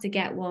did have to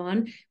get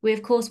one, we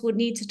of course would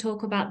need to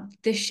talk about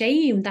the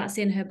shame that's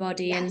in her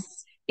body. Yes. And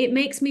it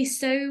makes me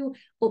so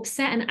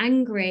upset and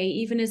angry,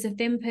 even as a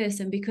thin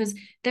person, because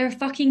they're a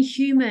fucking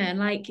human.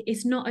 Like,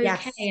 it's not okay.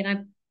 Yes. And I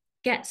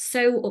get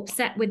so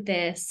upset with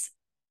this.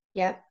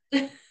 Yep,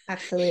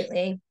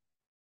 absolutely.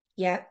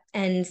 Yep.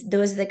 And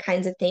those are the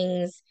kinds of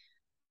things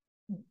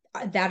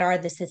that are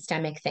the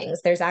systemic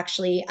things. There's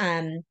actually,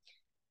 I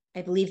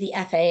believe the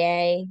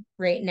FAA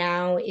right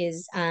now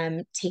is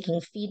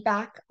taking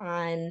feedback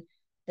on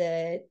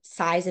the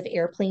size of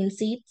airplane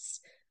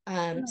seats.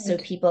 So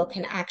people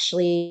can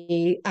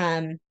actually,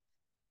 I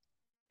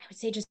would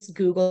say just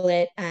Google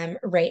it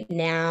right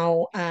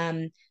now.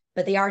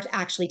 But they are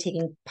actually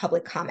taking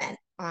public comment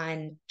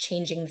on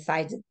changing the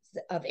size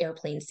of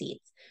airplane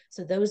seats.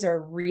 So those are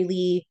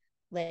really,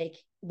 like,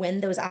 when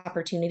those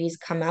opportunities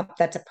come up,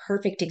 that's a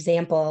perfect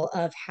example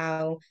of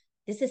how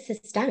this is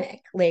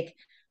systemic. Like,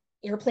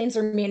 airplanes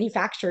are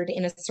manufactured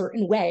in a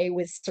certain way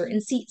with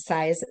certain seat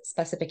size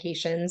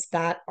specifications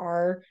that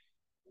are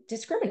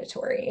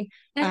discriminatory.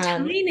 They're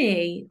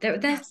tiny. They're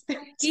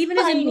even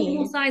tiny. As a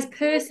normal sized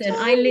person,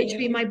 I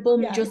literally, my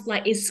bum just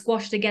like is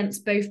squashed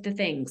against both the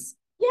things.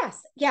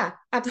 Yes, yeah,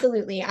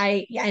 absolutely.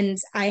 I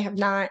have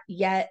not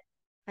yet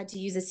had to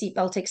use a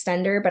seatbelt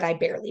extender, but I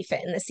barely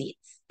fit in the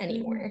seats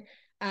anymore.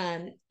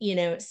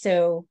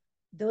 So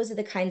those are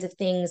the kinds of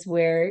things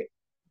where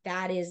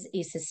that is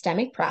a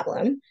systemic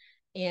problem.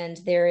 And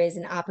there is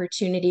an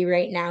opportunity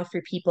right now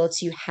for people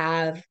to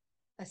have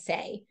a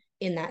say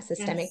in that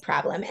systemic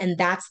problem. And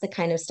that's the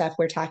kind of stuff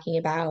we're talking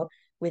about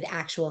with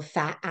actual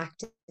fat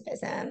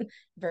activism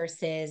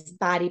versus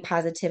body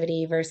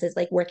positivity versus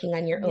like working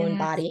on your own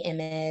body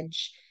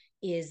image,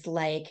 is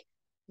like,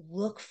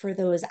 look for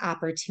those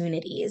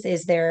opportunities.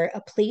 Is there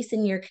a place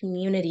in your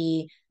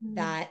community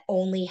that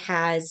only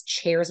has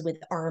chairs with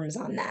arms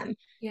on them?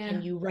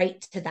 Can you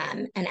write to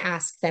them and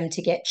ask them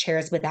to get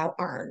chairs without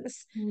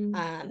arms?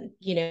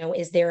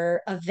 Is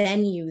there a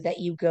venue that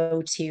you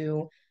go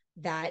to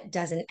that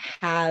doesn't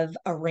have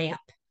a ramp,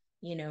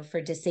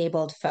 for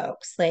disabled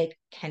folks? Like,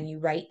 can you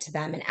write to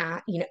them and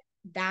ask,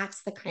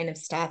 that's the kind of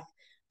stuff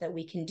that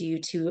we can do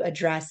to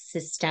address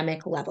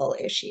systemic level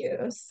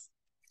issues.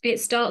 It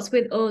starts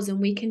with us, and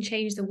we can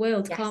change the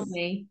world, can't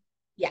we?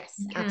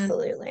 Yes,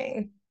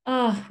 absolutely.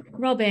 Oh,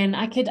 Robin,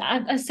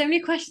 there's so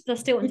many questions I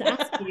still want to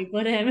ask you,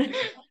 but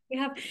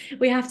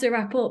we have to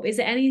wrap up. Is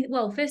there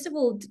well, first of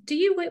all, do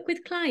you work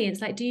with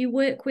clients? Like, do you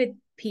work with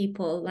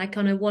people like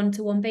on a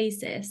one-to-one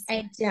basis?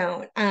 I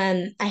don't.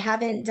 I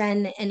haven't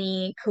done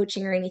any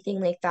coaching or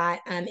anything like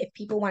that. If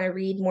people want to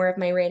read more of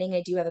my writing,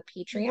 I do have a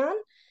Patreon.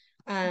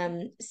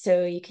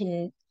 So you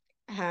can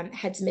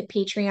head to my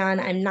Patreon.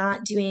 I'm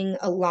not doing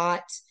a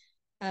lot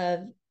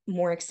of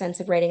more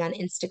extensive writing on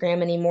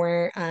Instagram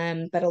anymore.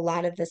 But a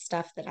lot of the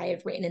stuff that I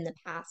have written in the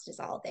past is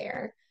all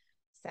there.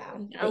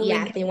 So, but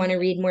yeah, if they want to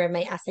read more of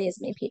my essays,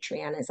 my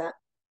Patreon is up.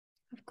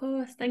 Of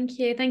course. Thank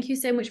you. Thank you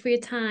so much for your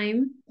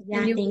time.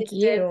 Yeah, thank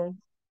you.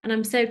 And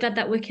I'm so glad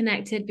that we're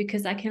connected,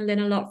 because I can learn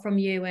a lot from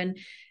you. And,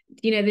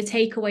 the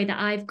takeaway that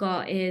I've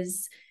got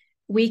is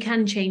we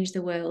can change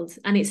the world.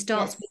 And it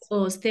starts with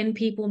us, thin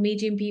people,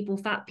 medium people,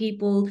 fat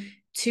people,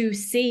 to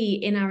see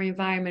in our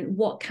environment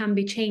what can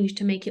be changed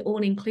to make it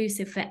all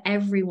inclusive for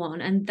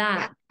everyone. And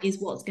that is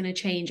what's going to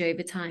change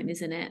over time,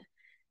 isn't it?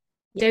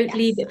 Don't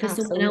leave it for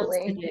someone else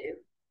to do.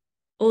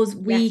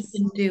 We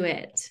can do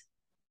it.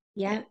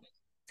 Yeah.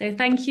 So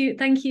thank you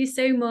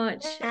so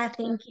much. Yeah,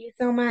 thank you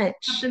so much.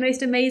 Have the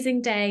most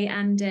amazing day,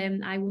 and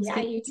I will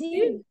speak to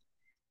you soon.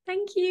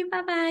 Thank you.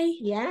 Bye-bye.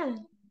 Yeah.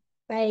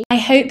 Bye. I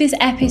hope this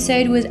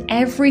episode was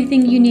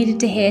everything you needed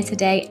to hear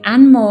today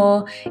and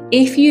more.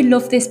 If you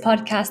love this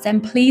podcast,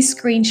 then please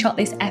screenshot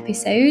this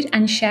episode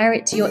and share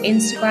it to your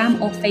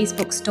Instagram or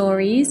Facebook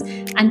stories,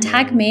 and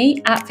tag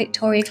me at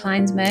Victoria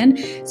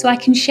Kleinsman so I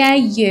can share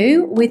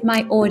you with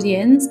my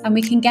audience and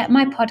we can get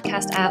my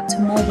podcast out to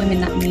more women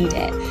that need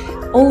it.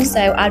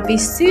 Also, I'd be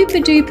super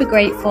duper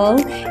grateful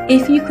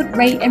if you could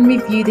rate and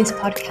review this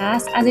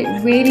podcast, as it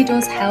really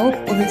does help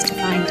others to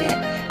find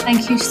it.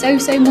 Thank you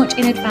so much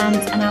in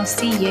advance, and I'll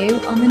see you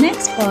on the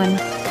next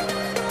one.